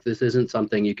normal. Like this isn't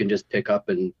something you can just pick up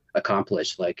and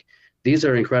accomplish. Like these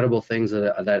are incredible things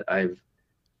that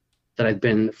I've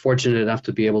been fortunate enough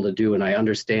to be able to do, and I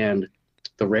understand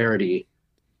the rarity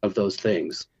of those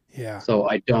things. Yeah. So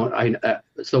I don't I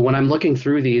so when I'm looking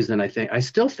through these, and I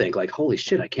still think like, holy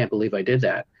shit, I can't believe I did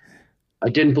that. I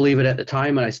didn't believe it at the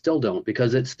time, and I still don't,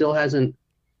 because I still haven't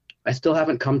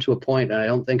come to a point, and I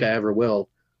don't think I ever will,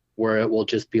 where it will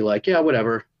just be like, yeah,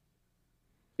 whatever.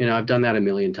 I've done that a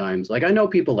million times. Like I know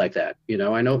people like that, I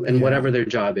know, and Yeah. whatever their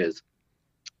job is,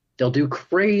 they'll do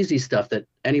crazy stuff that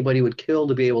anybody would kill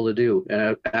to be able to do.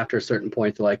 And after a certain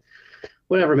point, they're like,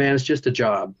 whatever, man, it's just a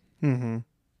job. Mm-hmm.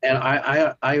 And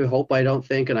I hope I don't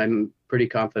think, and I'm pretty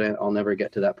confident I'll never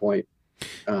get to that point,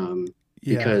 Yeah.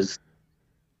 because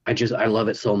I love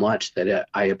it so much that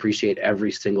I appreciate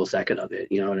every single second of it.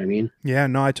 You know what I mean? Yeah,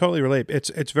 no, I totally relate.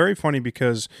 It's very funny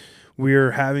because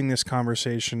we're having this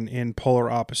conversation in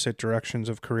polar opposite directions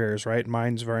of careers, right?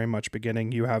 Mine's very much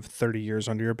beginning. You have 30 years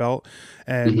under your belt,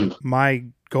 and Hmm. my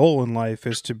goal in life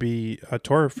is to be a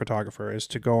tour photographer, is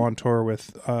to go on tour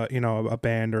with a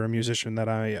band or a musician that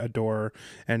I adore,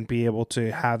 and be able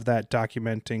to have that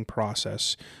documenting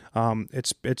process.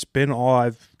 It's been all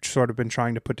I've sort of been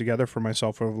trying to put together for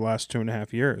myself over the last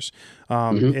 2.5 years.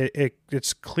 Hmm.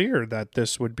 It's clear that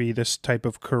this would be this type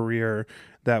of career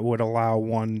that would allow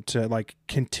one to like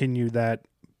continue that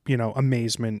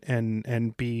amazement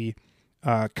and be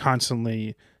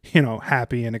constantly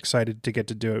happy and excited to get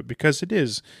to do it, because it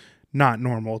is not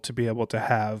normal to be able to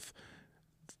have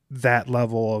that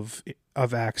level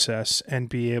of access and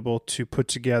be able to put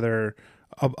together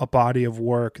a body of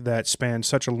work that spans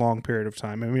such a long period of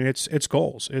time. I mean, it's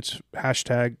goals. It's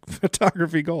hashtag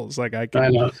photography goals. Like I I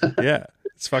can, know. yeah,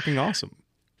 it's fucking awesome.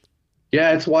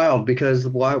 Yeah, it's wild because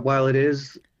while it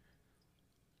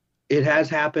has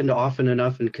happened often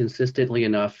enough and consistently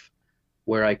enough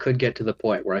where I could get to the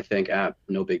point where I think,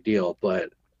 no big deal.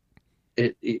 But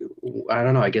it I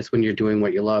don't know. I guess when you're doing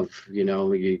what you love, you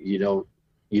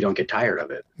don't get tired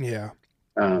of it. Yeah.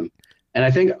 Um, and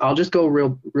I think I'll just go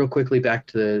real quickly back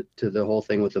to the whole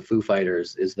thing with the Foo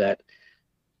Fighters, is that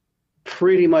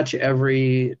pretty much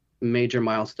every major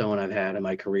milestone I've had in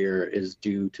my career is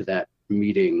due to that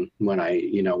meeting when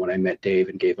I met Dave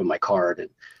and gave him my card,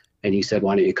 and he said,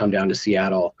 "Why don't you come down to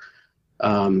Seattle?"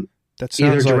 Um, That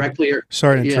Either sounds like, directly or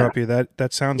sorry to yeah, interrupt you.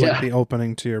 That sounds like yeah, the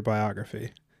opening to your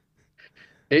biography.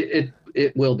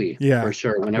 it will be Yeah. for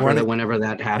sure. Why don't Whenever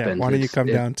that Yeah, happens, why don't you it's come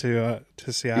it down to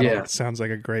Seattle? yeah. It sounds like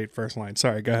a great first line.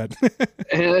 Sorry, go ahead.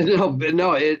 No, but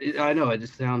no, I know it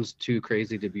just sounds too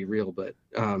crazy to be real, but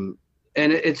and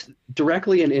it's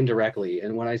directly and indirectly.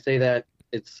 And when I say that,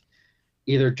 it's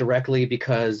either directly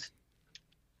because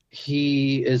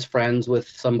he is friends with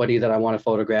somebody that I want to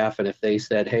photograph, and if they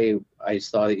said, "Hey, I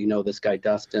saw that you know this guy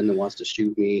Dustin and wants to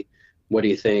shoot me. What do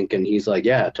you think?" And he's like,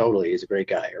 "Yeah, totally. He's a great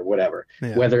guy," or whatever.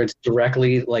 Yeah. Whether it's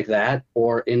directly like that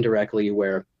or indirectly,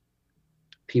 where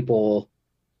people,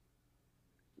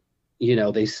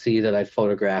 they see that I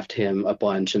photographed him a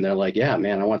bunch, and they're like, "Yeah,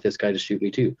 man, I want this guy to shoot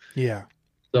me too." Yeah.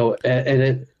 So,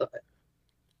 and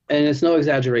it's no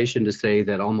exaggeration to say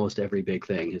that almost every big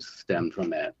thing has stemmed from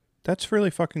that. That's really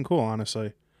fucking cool,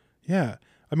 honestly. Yeah.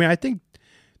 I mean, I think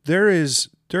there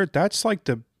that's like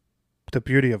the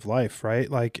beauty of life, right?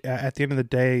 Like at the end of the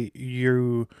day,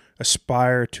 you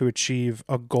aspire to achieve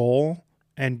a goal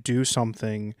and do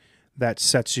something that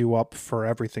sets you up for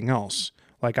everything else.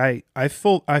 Like I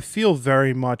feel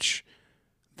very much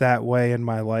that way in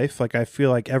my life. Like I feel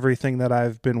like everything that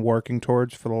I've been working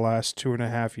towards for the last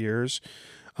 2.5 years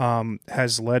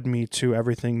has led me to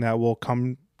everything that will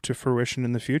come to fruition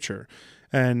in the future.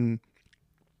 And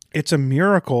it's a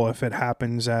miracle if it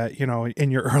happens at in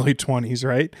your early 20s,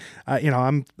 right?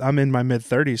 I'm in my mid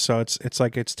 30s, so it's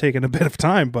like it's taken a bit of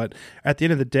time, but at the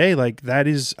end of the day, like that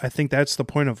is, I think that's the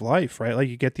point of life, right? Like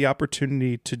you get the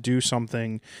opportunity to do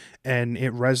something and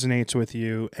it resonates with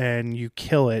you and you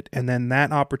kill it, and then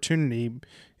that opportunity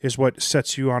is what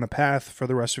sets you on a path for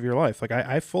the rest of your life. Like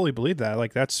I fully believe that.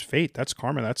 Like that's fate, that's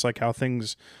karma, that's like how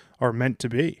things are meant to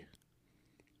be.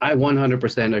 I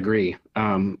 100% agree.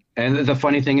 And the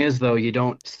funny thing is, though, you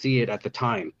don't see it at the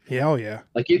time. Yeah, oh yeah.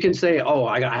 Like you can say, "Oh,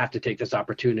 I have to take this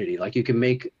opportunity." Like you can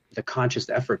make the conscious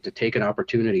effort to take an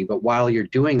opportunity, but while you're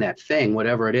doing that thing,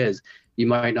 whatever it is, you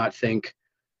might not think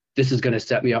this is going to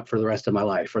set me up for the rest of my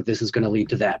life, or this is going to lead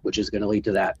to that, which is going to lead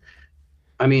to that.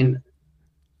 I mean,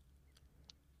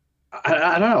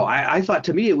 I don't know. I thought,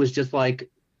 to me it was just like,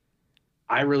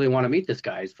 I really want to meet this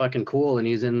guy. He's fucking cool, and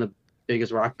he's in the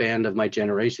biggest rock band of my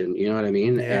generation. You know what I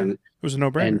mean? Yeah. It was a And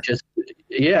no-brainer. just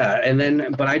Yeah, and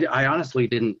then, but I honestly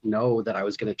didn't know that I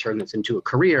was going to turn this into a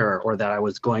career, or that I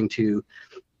was going to,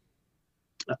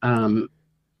 um,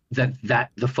 that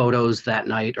the photos that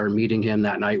night or meeting him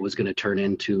that night was going to turn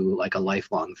into like a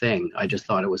lifelong thing. I just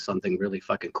thought it was something really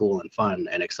fucking cool and fun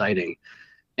and exciting,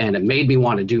 and it made me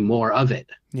want to do more of it.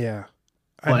 Yeah.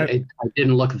 But I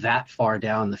didn't look that far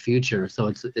down the future, so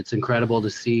it's incredible to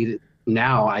see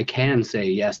now. I can say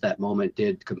yes, that moment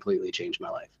did completely change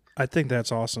my life. I think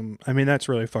that's awesome. I mean, that's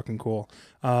really fucking cool.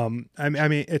 I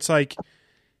mean, it's like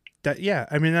that. Yeah.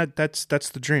 I mean, that's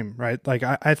the dream, right? Like,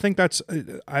 I think that's,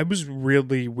 I was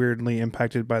really weirdly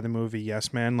impacted by the movie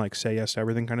Yes Man, like say yes to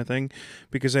everything kind of thing.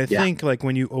 Because I Yeah. think like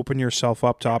when you open yourself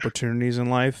up to opportunities in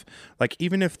life, like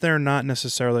even if they're not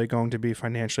necessarily going to be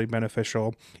financially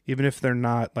beneficial, even if they're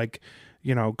not like,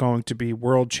 going to be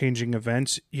world changing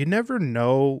events, you never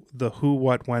know the who,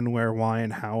 what, when, where, why,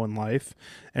 and how in life.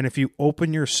 And if you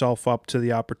open yourself up to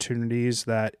the opportunities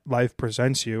that life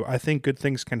presents you, I think good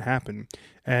things can happen.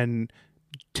 And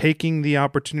taking the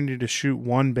opportunity to shoot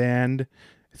one band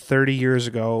 30 years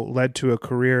ago led to a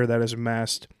career that has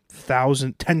amassed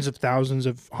tens of thousands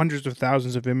of hundreds of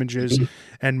thousands of images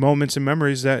and moments and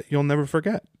memories that you'll never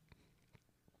forget.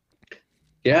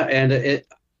 Yeah, and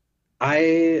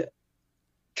I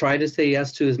try to say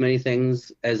yes to as many things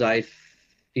as I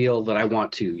feel that I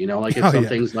want to, like if Oh some yeah.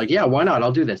 things like, yeah, why not?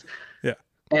 I'll do this. Yeah.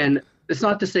 And it's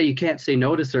not to say you can't say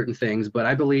no to certain things, but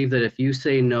I believe that if you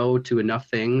say no to enough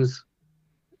things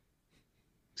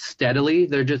steadily,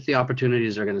 they're just, the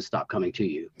opportunities are going to stop coming to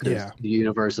you, because Yeah. the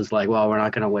universe is like, well, we're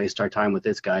not going to waste our time with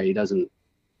this guy.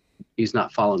 He's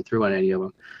not following through on any of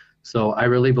them. So I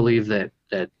really believe that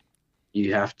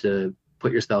you have to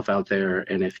put yourself out there,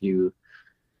 and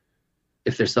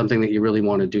if there's something that you really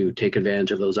want to do, take advantage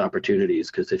of those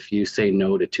opportunities, because if you say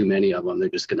no to too many of them, they're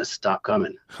just going to stop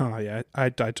coming. Oh yeah, I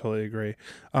totally agree.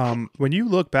 When you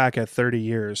look back at 30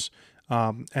 years,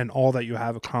 and all that you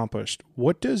have accomplished,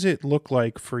 what does it look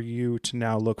like for you to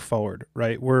now look forward?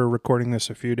 Right, we're recording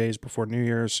this a few days before New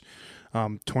Year's.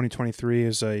 2023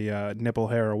 is a nipple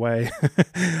hair away.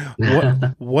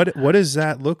 What does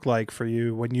that look like for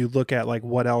you when you look at like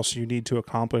what else you need to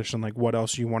accomplish and like what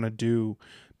else you want to do,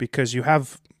 because you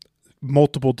have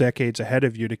multiple decades ahead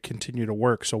of you to continue to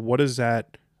work. So what is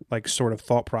that like sort of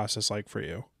thought process like for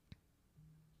you?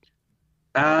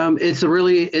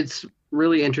 It's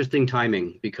really interesting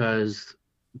timing, because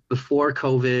before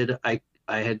COVID, I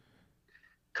had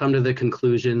come to the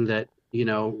conclusion that,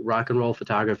 rock and roll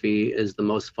photography is the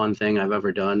most fun thing I've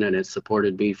ever done, and it's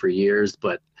supported me for years.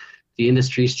 But the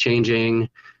industry's changing.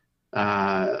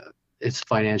 It's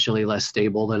financially less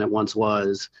stable than it once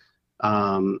was.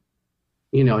 And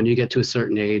you get to a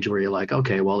certain age where you're like,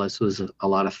 okay, well, this was a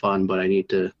lot of fun, but I need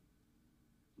to,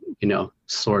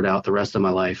 sort out the rest of my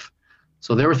life.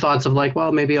 So there were thoughts of like,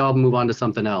 well, maybe I'll move on to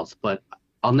something else, but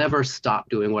I'll never stop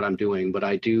doing what I'm doing. But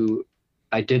I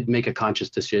did make a conscious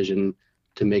decision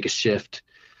to make a shift.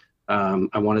 I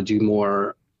want to do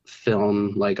more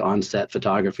film, like on-set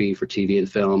photography for TV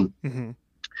and film. Mm-hmm.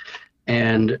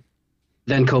 And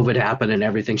then COVID happened and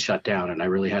everything shut down, and I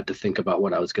really had to think about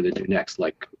what I was going to do next,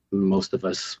 like most of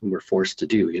us were forced to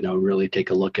do, really take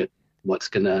a look at what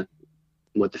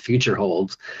the future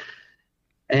holds.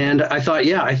 And I thought,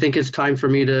 yeah, I think it's time for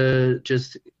me to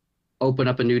just open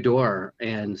up a new door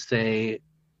and say,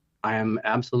 I am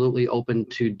absolutely open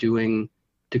to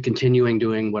continuing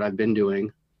doing what I've been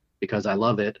doing, because I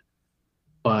love it,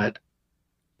 but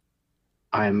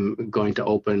I'm going to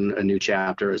open a new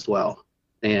chapter as well.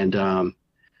 And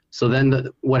so then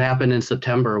what happened in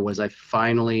September was I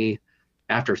finally,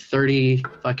 after 30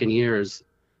 fucking years,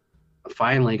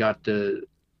 finally got to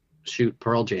shoot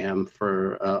Pearl Jam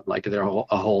for like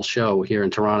a whole show here in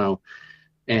Toronto.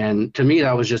 And to me,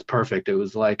 that was just perfect. It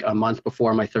was like a month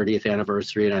before my 30th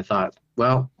anniversary. And I thought,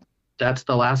 well, that's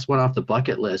the last one off the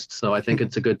bucket list. So I think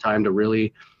it's a good time to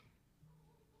really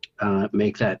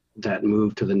make that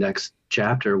move to the next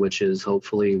chapter, which is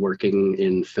hopefully working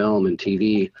in film and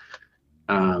TV,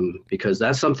 because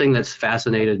that's something that's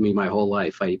fascinated me my whole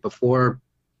life. Before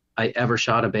I ever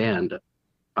shot a band,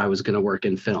 I was going to work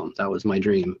in film. That was my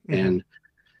dream. Mm-hmm.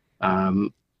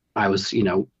 And I was,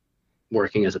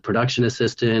 working as a production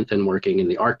assistant and working in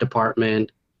the art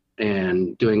department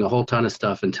and doing a whole ton of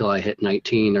stuff until I hit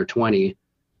 19 or 20.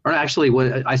 Or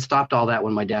actually, I stopped all that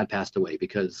when my dad passed away,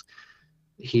 because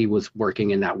he was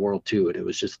working in that world too, and it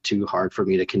was just too hard for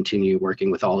me to continue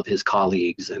working with all of his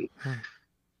colleagues. And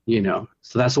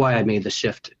so that's why I made the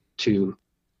shift to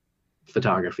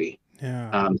photography.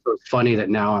 Yeah. So it's funny that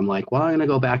now I'm like, well, I'm going to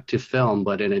go back to film,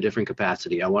 but in a different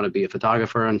capacity. I want to be a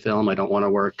photographer on film. I don't want to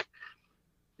work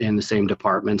in the same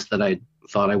departments that I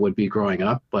thought I would be growing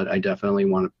up, but I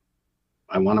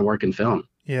want to work in film.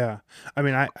 Yeah. I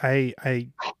mean, I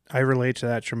relate to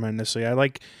that tremendously. I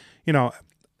like, you know,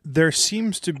 there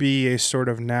seems to be a sort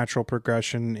of natural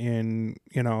progression in,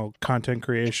 content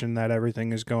creation that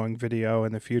everything is going video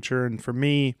in the future. And for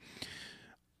me,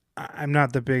 I'm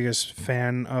not the biggest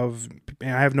fan of, I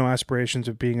have no aspirations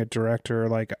of being a director.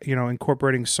 Like,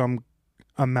 incorporating some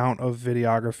amount of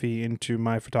videography into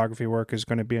my photography work is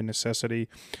going to be a necessity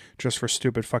just for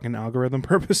stupid fucking algorithm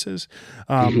purposes.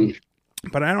 Um,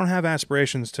 but I don't have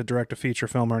aspirations to direct a feature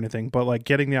film or anything. But like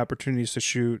getting the opportunities to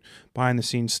shoot behind the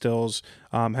scenes stills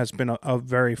has been a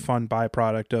very fun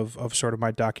byproduct of sort of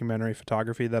my documentary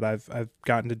photography that I've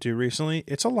gotten to do recently.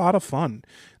 It's a lot of fun.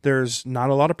 There's not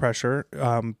a lot of pressure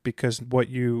because what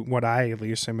I at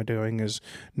least am doing is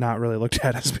not really looked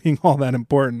at as being all that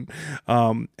important.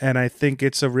 And I think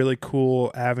it's a really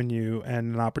cool avenue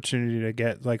and an opportunity to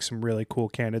get like some really cool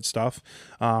candid stuff.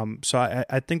 So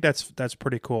I think that's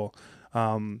pretty cool.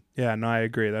 Yeah, no, I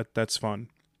agree. That's fun.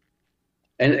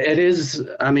 And it is,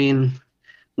 I mean,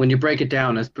 when you break it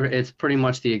down, it's pretty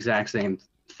much the exact same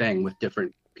thing with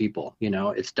different people.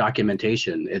 It's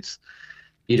documentation. It's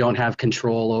you don't have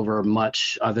control over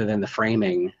much other than the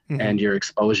framing Hmm. and your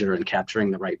exposure and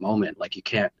capturing the right moment. Like you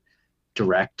can't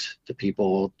direct the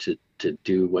people to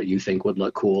do what you think would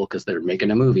look cool because they're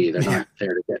making a movie. They're Yeah. not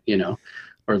there to get,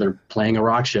 or they're playing a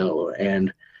rock show.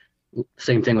 And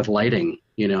same thing with lighting.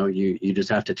 You just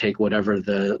have to take whatever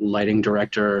the lighting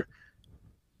director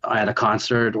at a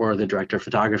concert or the director of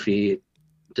photography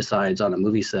decides on a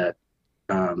movie set,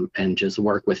 and just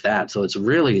work with that. So it's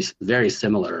really very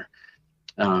similar,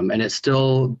 and it's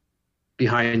still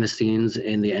behind the scenes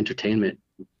in the entertainment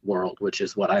world, which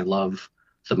is what I love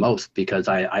the most because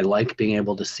I like being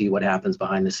able to see what happens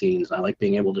behind the scenes. I like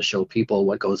being able to show people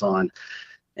what goes on,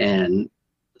 and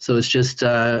so it's just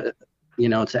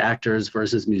it's actors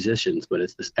versus musicians, but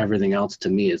it's this, everything else to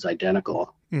me is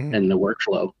identical Hmm. in the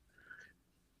workflow.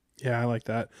 Yeah, I like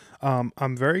that.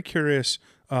 I'm very curious.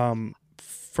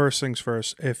 First things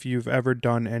first, if you've ever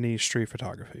done any street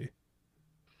photography.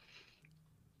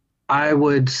 I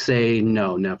would say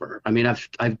no, never. I mean,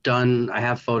 I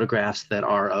have photographs that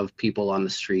are of people on the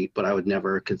street, but I would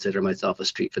never consider myself a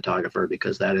street photographer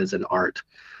because that is an art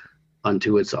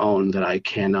unto its own that I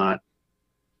cannot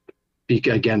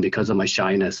again, because of my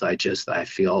shyness, I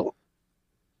feel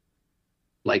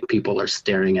like people are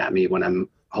staring at me when I'm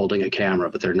holding a camera,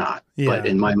 but they're not. But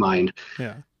Yeah, in my mind,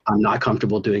 yeah, I'm not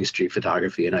comfortable doing street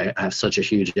photography, and I have such a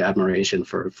huge admiration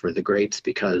for the greats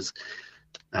because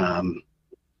um,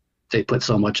 they put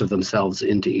so much of themselves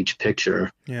into each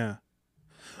picture. yeah.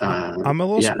 Uh, I'm a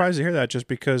little yeah, surprised to hear that, just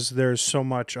because there's so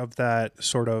much of that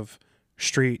sort of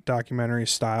street documentary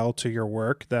style to your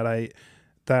work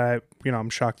I'm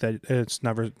shocked that it's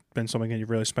never been something that you've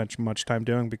really spent much time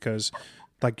doing, because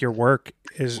like your work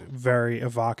is very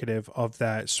evocative of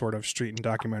that sort of street and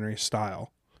documentary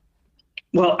style.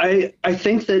 well, I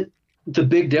think that the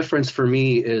big difference for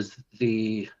me is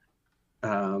the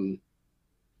um,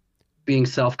 being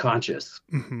self-conscious.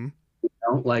 Hmm.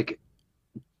 Like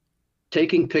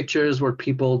taking pictures where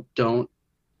people don't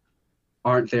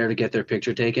aren't there to get their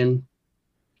picture taken,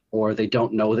 or they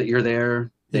don't know that you're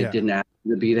there. They Yeah, didn't ask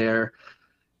you to be there.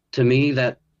 To me,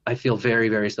 that I feel very,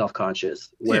 very self-conscious.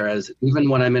 yeah, Whereas even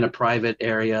when I'm in a private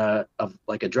area of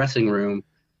like a dressing room,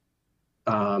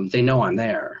 they know I'm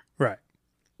there. right.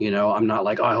 I'm not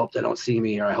like, oh, I hope they don't see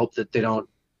me, or I hope that they don't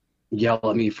yell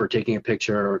at me for taking a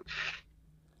picture.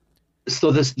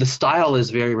 So the style is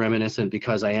very reminiscent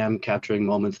because I am capturing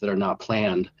moments that are not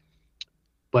planned,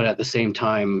 but at the same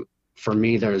time, for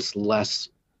me, there's less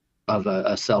of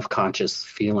a self-conscious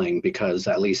feeling because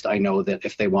at least I know that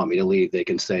if they want me to leave, they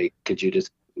can say, "Could you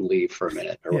just leave for a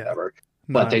minute or Yeah, whatever?"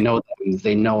 But no,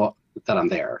 they know that I'm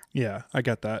there. yeah, I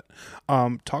get that.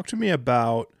 Talk to me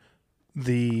about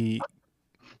the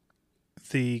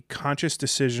the conscious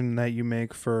decision that you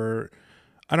make for,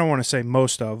 I don't want to say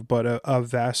most of, but a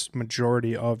vast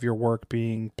majority of your work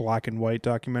being black and white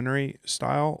documentary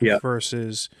style Yeah.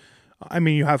 versus, I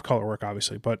mean, you have color work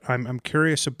obviously, but I'm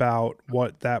curious about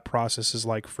what that process is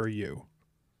like for you.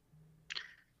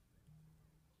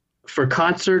 For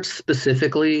concerts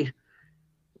specifically,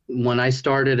 when I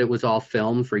started, it was all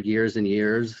film for years and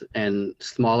years and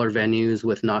smaller venues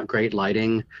with not great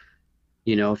lighting.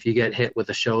 If you get hit with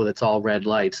a show that's all red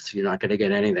lights, you're not going to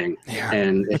get anything. Yeah.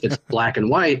 And if it's black and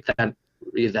white,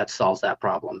 that solves that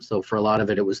problem. So for a lot of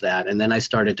it, it was that. And then I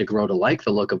started to grow to like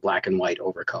the look of black and white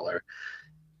over color.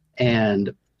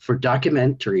 And for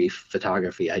documentary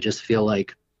photography, I just feel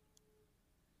like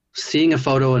seeing a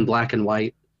photo in black and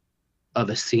white of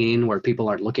a scene where people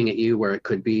aren't looking at you, where it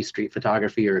could be street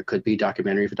photography or it could be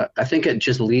documentary photography. I think it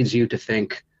just leads you to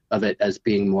think of it as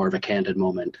being more of a candid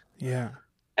moment Yeah.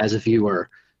 as a viewer.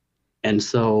 And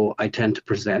so I tend to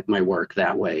present my work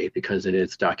that way because it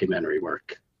is documentary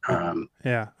work.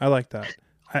 Yeah, I like that.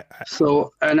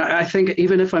 And I think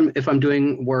even if I'm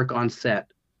doing work on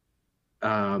set,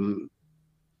 um,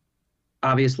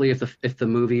 obviously if the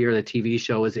movie or the TV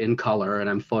show is in color and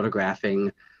I'm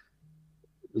photographing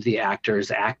the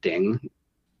actors acting,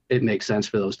 it makes sense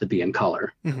for those to be in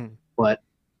color. Mhm. But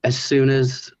as soon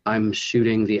as I'm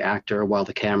shooting the actor while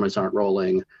the cameras aren't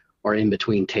rolling or in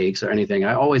between takes or anything,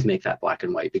 I always make that black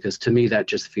and white because to me that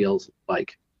just feels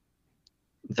like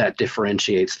that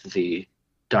differentiates the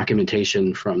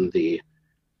documentation from the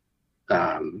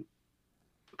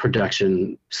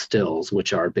production stills,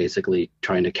 which are basically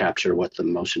trying to capture what the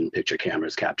motion picture camera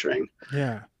is capturing.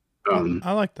 Yeah.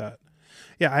 I like that.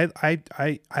 Yeah,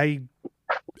 I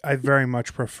very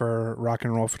much prefer rock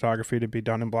and roll photography to be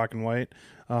done in black and white.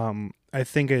 I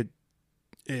think a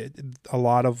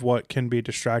lot of what can be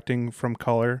distracting from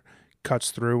color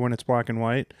cuts through when it's black and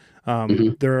white.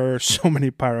 There are so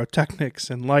many pyrotechnics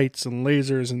and lights and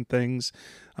lasers and things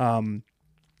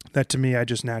that to me I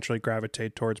just naturally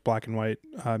gravitate towards black and white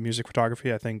music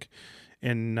photography. I think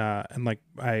and like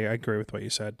I agree with what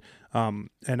you said. And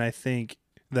I think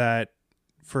that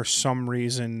for some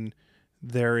reason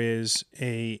there is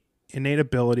a innate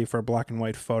ability for a black and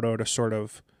white photo to sort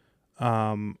of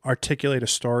articulate a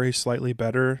story slightly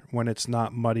better when it's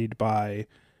not muddied by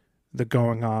the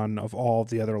going on of all of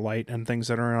the other light and things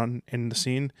that are on in the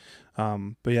scene.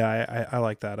 But yeah, I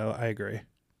like that. I agree.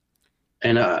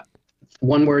 And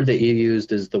one word that you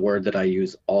used is the word that I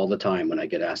use all the time when I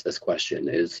get asked this question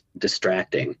is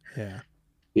distracting. Yeah.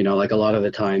 You know, like a lot of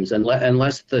the times,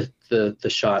 unless the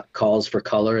shot calls for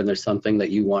color and there's something that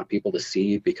you want people to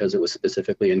see because it was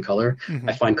specifically in color,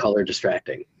 I find color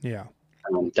distracting. Yeah.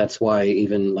 That's why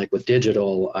even like with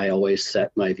digital, I always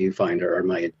set my viewfinder or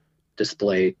my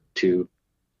display to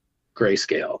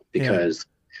grayscale because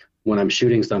when I'm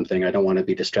shooting something, I don't want to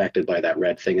be distracted by that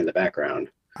red thing in the background.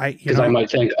 Because I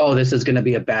might think, oh, this is going to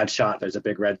be a bad shot. There's a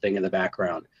big red thing in the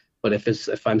background. But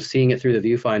if I'm seeing it through the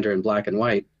viewfinder in black and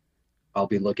white, I'll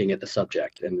be looking at the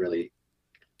subject and really.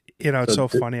 It's so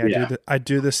funny. I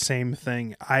do the same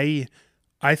thing. I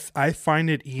find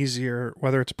it easier,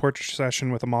 whether it's a portrait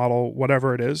session with a model,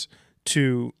 whatever it is,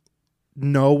 to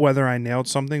know whether I nailed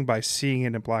something by seeing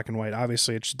it in black and white.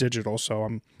 Obviously, it's digital, so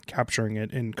I'm capturing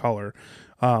it in color.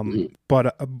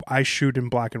 But I shoot in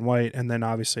black and white, and then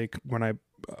obviously when I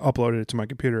uploaded it to my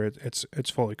computer, it's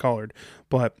fully colored.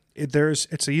 But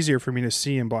it's easier for me to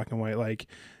see in black and white. Like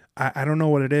I don't know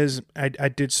what it is. I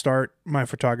did start my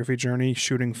photography journey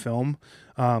shooting film,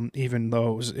 even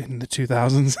though it was in the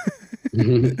 2000s.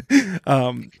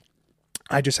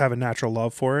 I just have a natural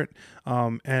love for it.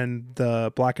 And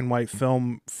the black and white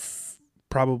film,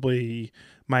 probably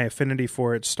my affinity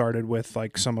for it started with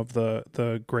like some of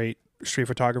the great street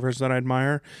photographers that I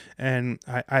admire. And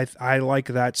I like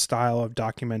that style of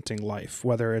documenting life,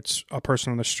 whether it's a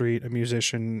person on the street, a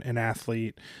musician, an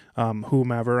athlete,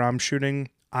 whomever I'm shooting.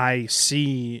 I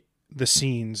see the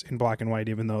scenes in black and white,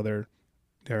 even though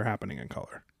they're happening in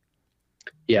color.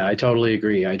 Yeah, I totally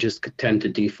agree. I just tend to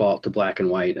default to black and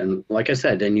white. And like I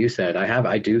said, and you said,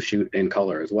 I do shoot in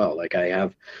color as well. Like I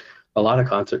have a lot of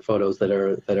concert photos that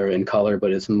are in color,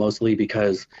 but it's mostly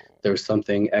because there's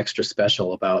something extra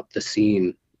special about the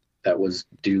scene that was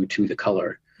due to the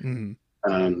color.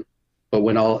 But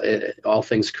when all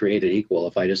things created equal,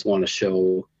 if I just want to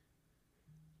show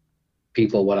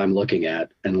people what I'm looking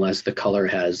at, unless the color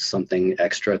has something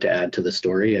extra to add to the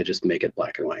story, I just make it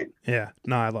black and white. Yeah,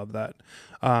 no, I love that.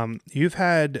 You've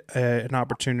had an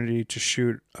opportunity to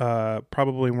shoot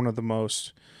probably one of the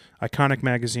most iconic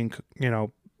magazine,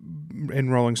 in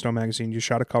Rolling Stone magazine. You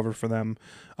shot a cover for them.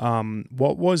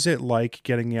 What was it like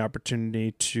getting the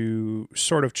opportunity to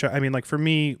sort of check? I mean, like for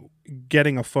me,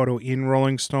 getting a photo in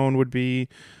Rolling Stone would be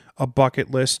a bucket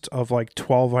list of like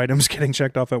 12 items getting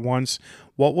checked off at once.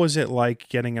 What was it like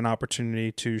getting an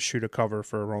opportunity to shoot a cover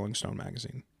for a Rolling Stone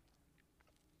magazine?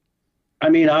 I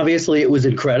mean, obviously it was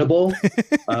incredible,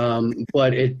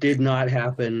 but it did not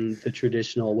happen the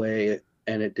traditional way,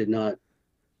 and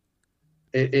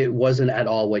it wasn't at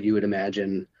all what you would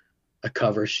imagine a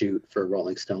cover shoot for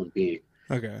Rolling Stone being.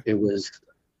 Okay. It was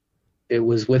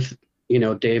with,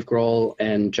 Dave Grohl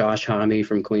and Josh Homme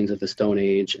from Queens of the Stone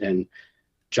Age and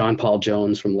John Paul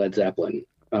Jones from Led Zeppelin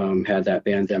had that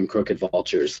band, Them Crooked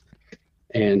Vultures.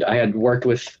 And I had worked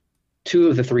with two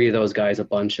of the three of those guys a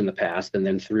bunch in the past. And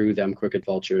then through Them Crooked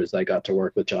Vultures, I got to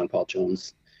work with John Paul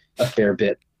Jones a fair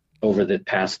bit over the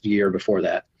past year before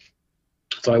that.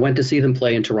 So I went to see them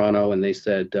play in Toronto, and they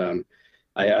said,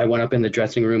 I went up in the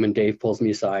dressing room, and Dave pulls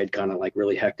me aside, kind of like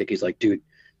really hectic. He's like, dude,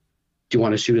 do you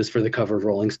want to shoot us for the cover of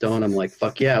Rolling Stone? I'm like,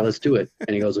 fuck yeah, let's do it.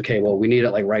 And he goes, okay, well, we need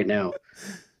it like right now.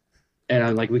 And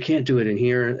I'm like, we can't do it in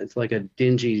here. It's like a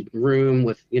dingy room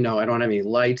with, I don't have any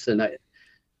lights. And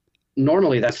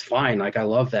normally that's fine. Like, I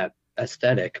love that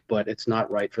aesthetic, but it's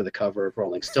not right for the cover of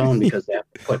Rolling Stone because they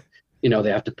have to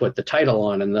put, the title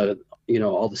on and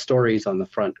all the stories on the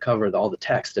front cover, all the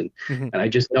text. And I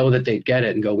just know that they'd get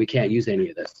it and go, we can't use any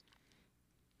of this.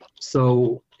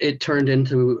 So it turned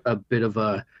into a bit of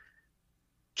a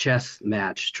chess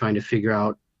match trying to figure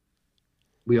out,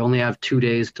 we only have 2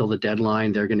 days till the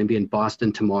deadline. They're going to be in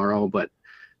Boston tomorrow, but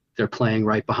they're playing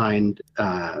right behind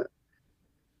on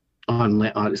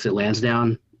is it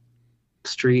Lansdowne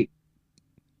Street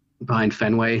behind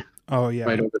Fenway? Oh yeah,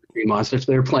 right over the Green Monsters.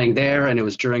 They were playing there, and it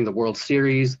was during the World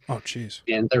Series. Oh jeez.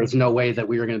 And there was no way that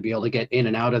we were going to be able to get in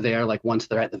and out of there. Like, once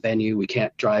they're at the venue, we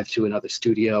can't drive to another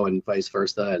studio and vice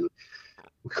versa. And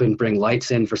we couldn't bring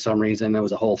lights in for some reason. There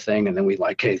was a whole thing. And then we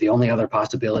hey, the only other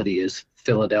possibility is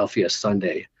Philadelphia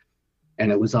Sunday.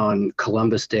 And it was on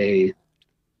Columbus Day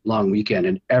long weekend,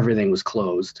 and everything was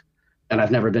closed. And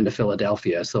I've never been to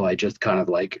Philadelphia, so I just kind of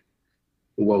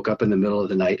woke up in the middle of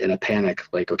the night in a panic,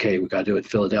 like, okay, we got to do it in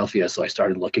Philadelphia. So I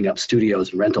started looking up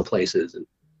studios and rental places, and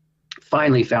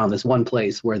finally found this one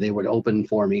place where they would open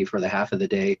for me for the half of the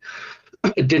day.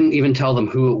 It didn't even tell them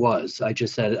who it was. I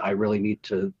just said, I really need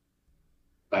to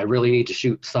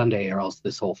shoot Sunday, or else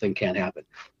this whole thing can't happen.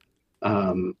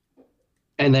 And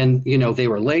then, they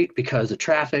were late because of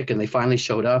traffic, and they finally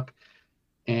showed up,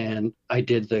 and I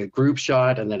did the group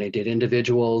shot, and then I did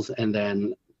individuals, and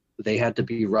then they had to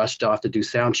be rushed off to do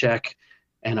sound check.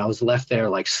 And I was left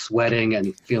there sweating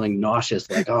and feeling nauseous,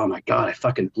 like, oh my God, I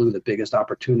fucking blew the biggest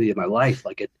opportunity of my life.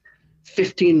 Like,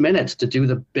 15 minutes to do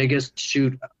the biggest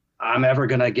shoot I'm ever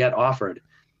going to get offered.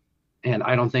 And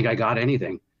I don't think I got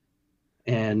anything.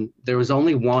 And there was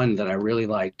only one that I really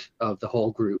liked of the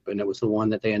whole group, and it was the one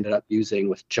that they ended up using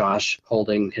with Josh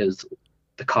holding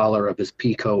the collar of his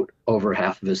pea coat over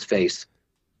half of his face.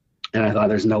 And I thought,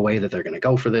 there's no way that they're going to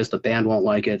go for this. The band won't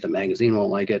like it. The magazine won't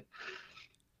like it.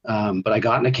 But I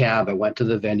got in a cab. I went to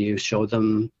the venue, showed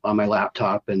them on my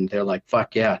laptop, and they're like,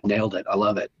 fuck yeah, nailed it. I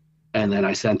love it. And then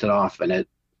I sent it off, and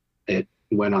it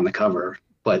went on the cover.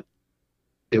 But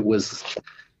it was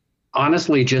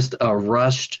honestly just a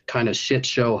rushed kind of shit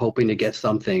show, hoping to get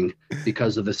something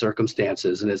because of the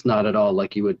circumstances. And it's not at all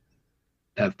like you would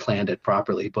have planned it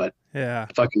properly, but yeah,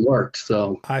 it fucking worked.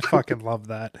 So I fucking love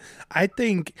that. I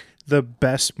think the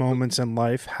best moments in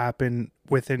life happen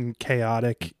within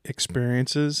chaotic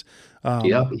experiences.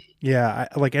 Yeah.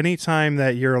 Like, anytime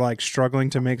that you're struggling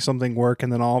to make something work,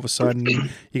 and then all of a sudden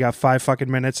you got 5 fucking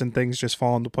minutes and things just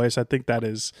fall into place. I think that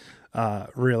is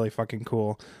really fucking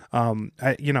cool.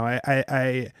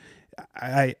 I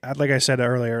like I said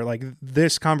earlier,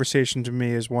 this conversation to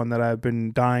me is one that I've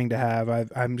been dying to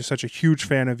have. I'm just such a huge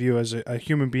fan of you as a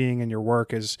human being, and your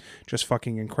work is just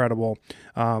fucking incredible.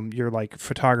 Your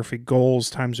photography goals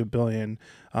times a billion.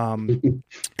 And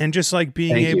just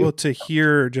being able to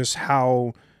hear just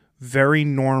how very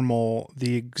normal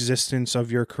the existence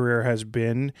of your career has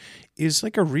been is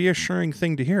a reassuring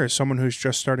thing to hear as someone who's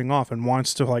just starting off and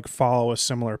wants to follow a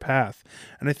similar path.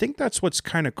 And I think that's what's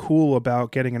kind of cool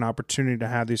about getting an opportunity to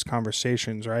have these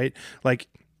conversations, right?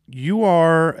 You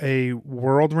are a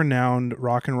world-renowned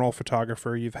rock and roll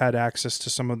photographer. You've had access to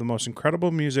some of the most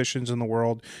incredible musicians in the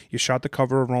world. You shot the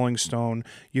cover of Rolling Stone.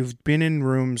 You've been in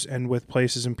rooms and with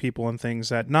places and people and things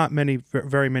that not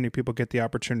very many people get the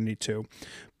opportunity to.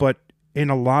 But in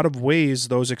a lot of ways,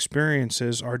 those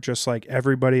experiences are just like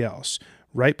everybody else.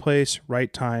 Right place,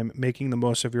 right time, making the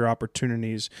most of your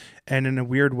opportunities. And in a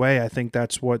weird way, I think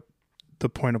that's what the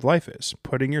point of life is,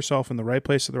 putting yourself in the right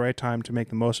place at the right time to make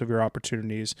the most of your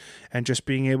opportunities, and just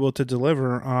being able to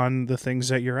deliver on the things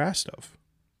that you're asked of.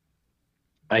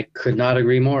 I could not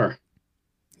agree more.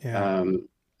 Yeah.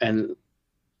 And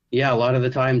yeah, a lot of the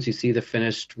times you see the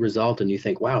finished result and you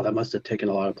think, wow, that must have taken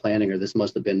a lot of planning, or this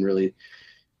must have been really,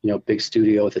 big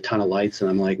studio with a ton of lights.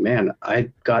 And I'm like, man, I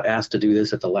got asked to do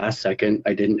this at the last second.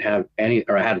 I didn't have any,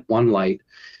 or I had one light.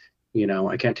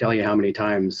 I can't tell you how many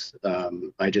times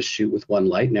I just shoot with one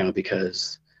light now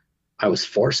because I was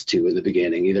forced to in the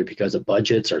beginning, either because of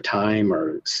budgets or time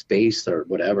or space or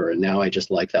whatever. And now I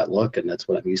just like that look, and that's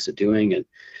what I'm used to doing. And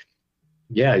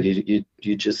yeah, you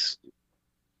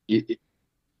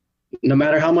no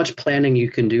matter how much planning you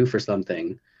can do for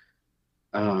something,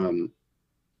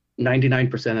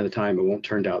 99% of the time it won't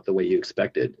turn out the way you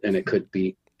expected, and it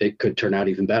could turn out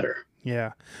even better.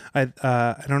 Yeah, I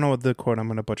don't know what the quote. I'm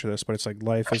going to butcher this, but it's like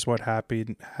life is what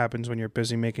happens when you're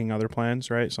busy making other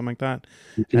plans, right? Something like that.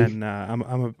 Mhm. And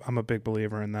I'm a big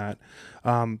believer in that.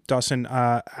 Dustin,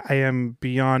 I am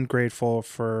beyond grateful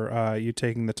for you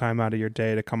taking the time out of your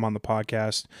day to come on the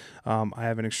podcast. I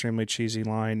have an extremely cheesy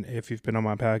line. If you've been on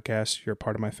my podcast, you're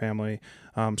part of my family.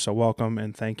 So welcome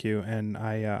and thank you. And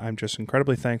I'm just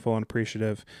incredibly thankful and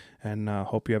appreciative, and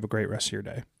hope you have a great rest of your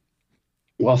day.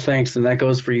 Well, thanks, and that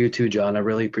goes for you too, John. I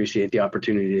really appreciate the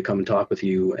opportunity to come and talk with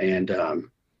you. And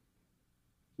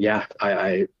yeah,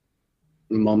 I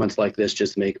moments like this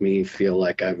just make me feel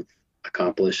like I've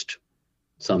accomplished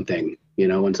something.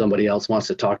 When somebody else wants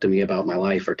to talk to me about my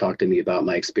life or talk to me about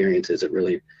my experiences, it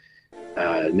really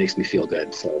it makes me feel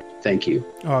good. So thank you.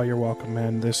 Oh, you're welcome,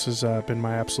 man. This has been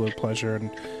my absolute pleasure and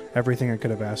everything I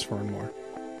could have asked for and more.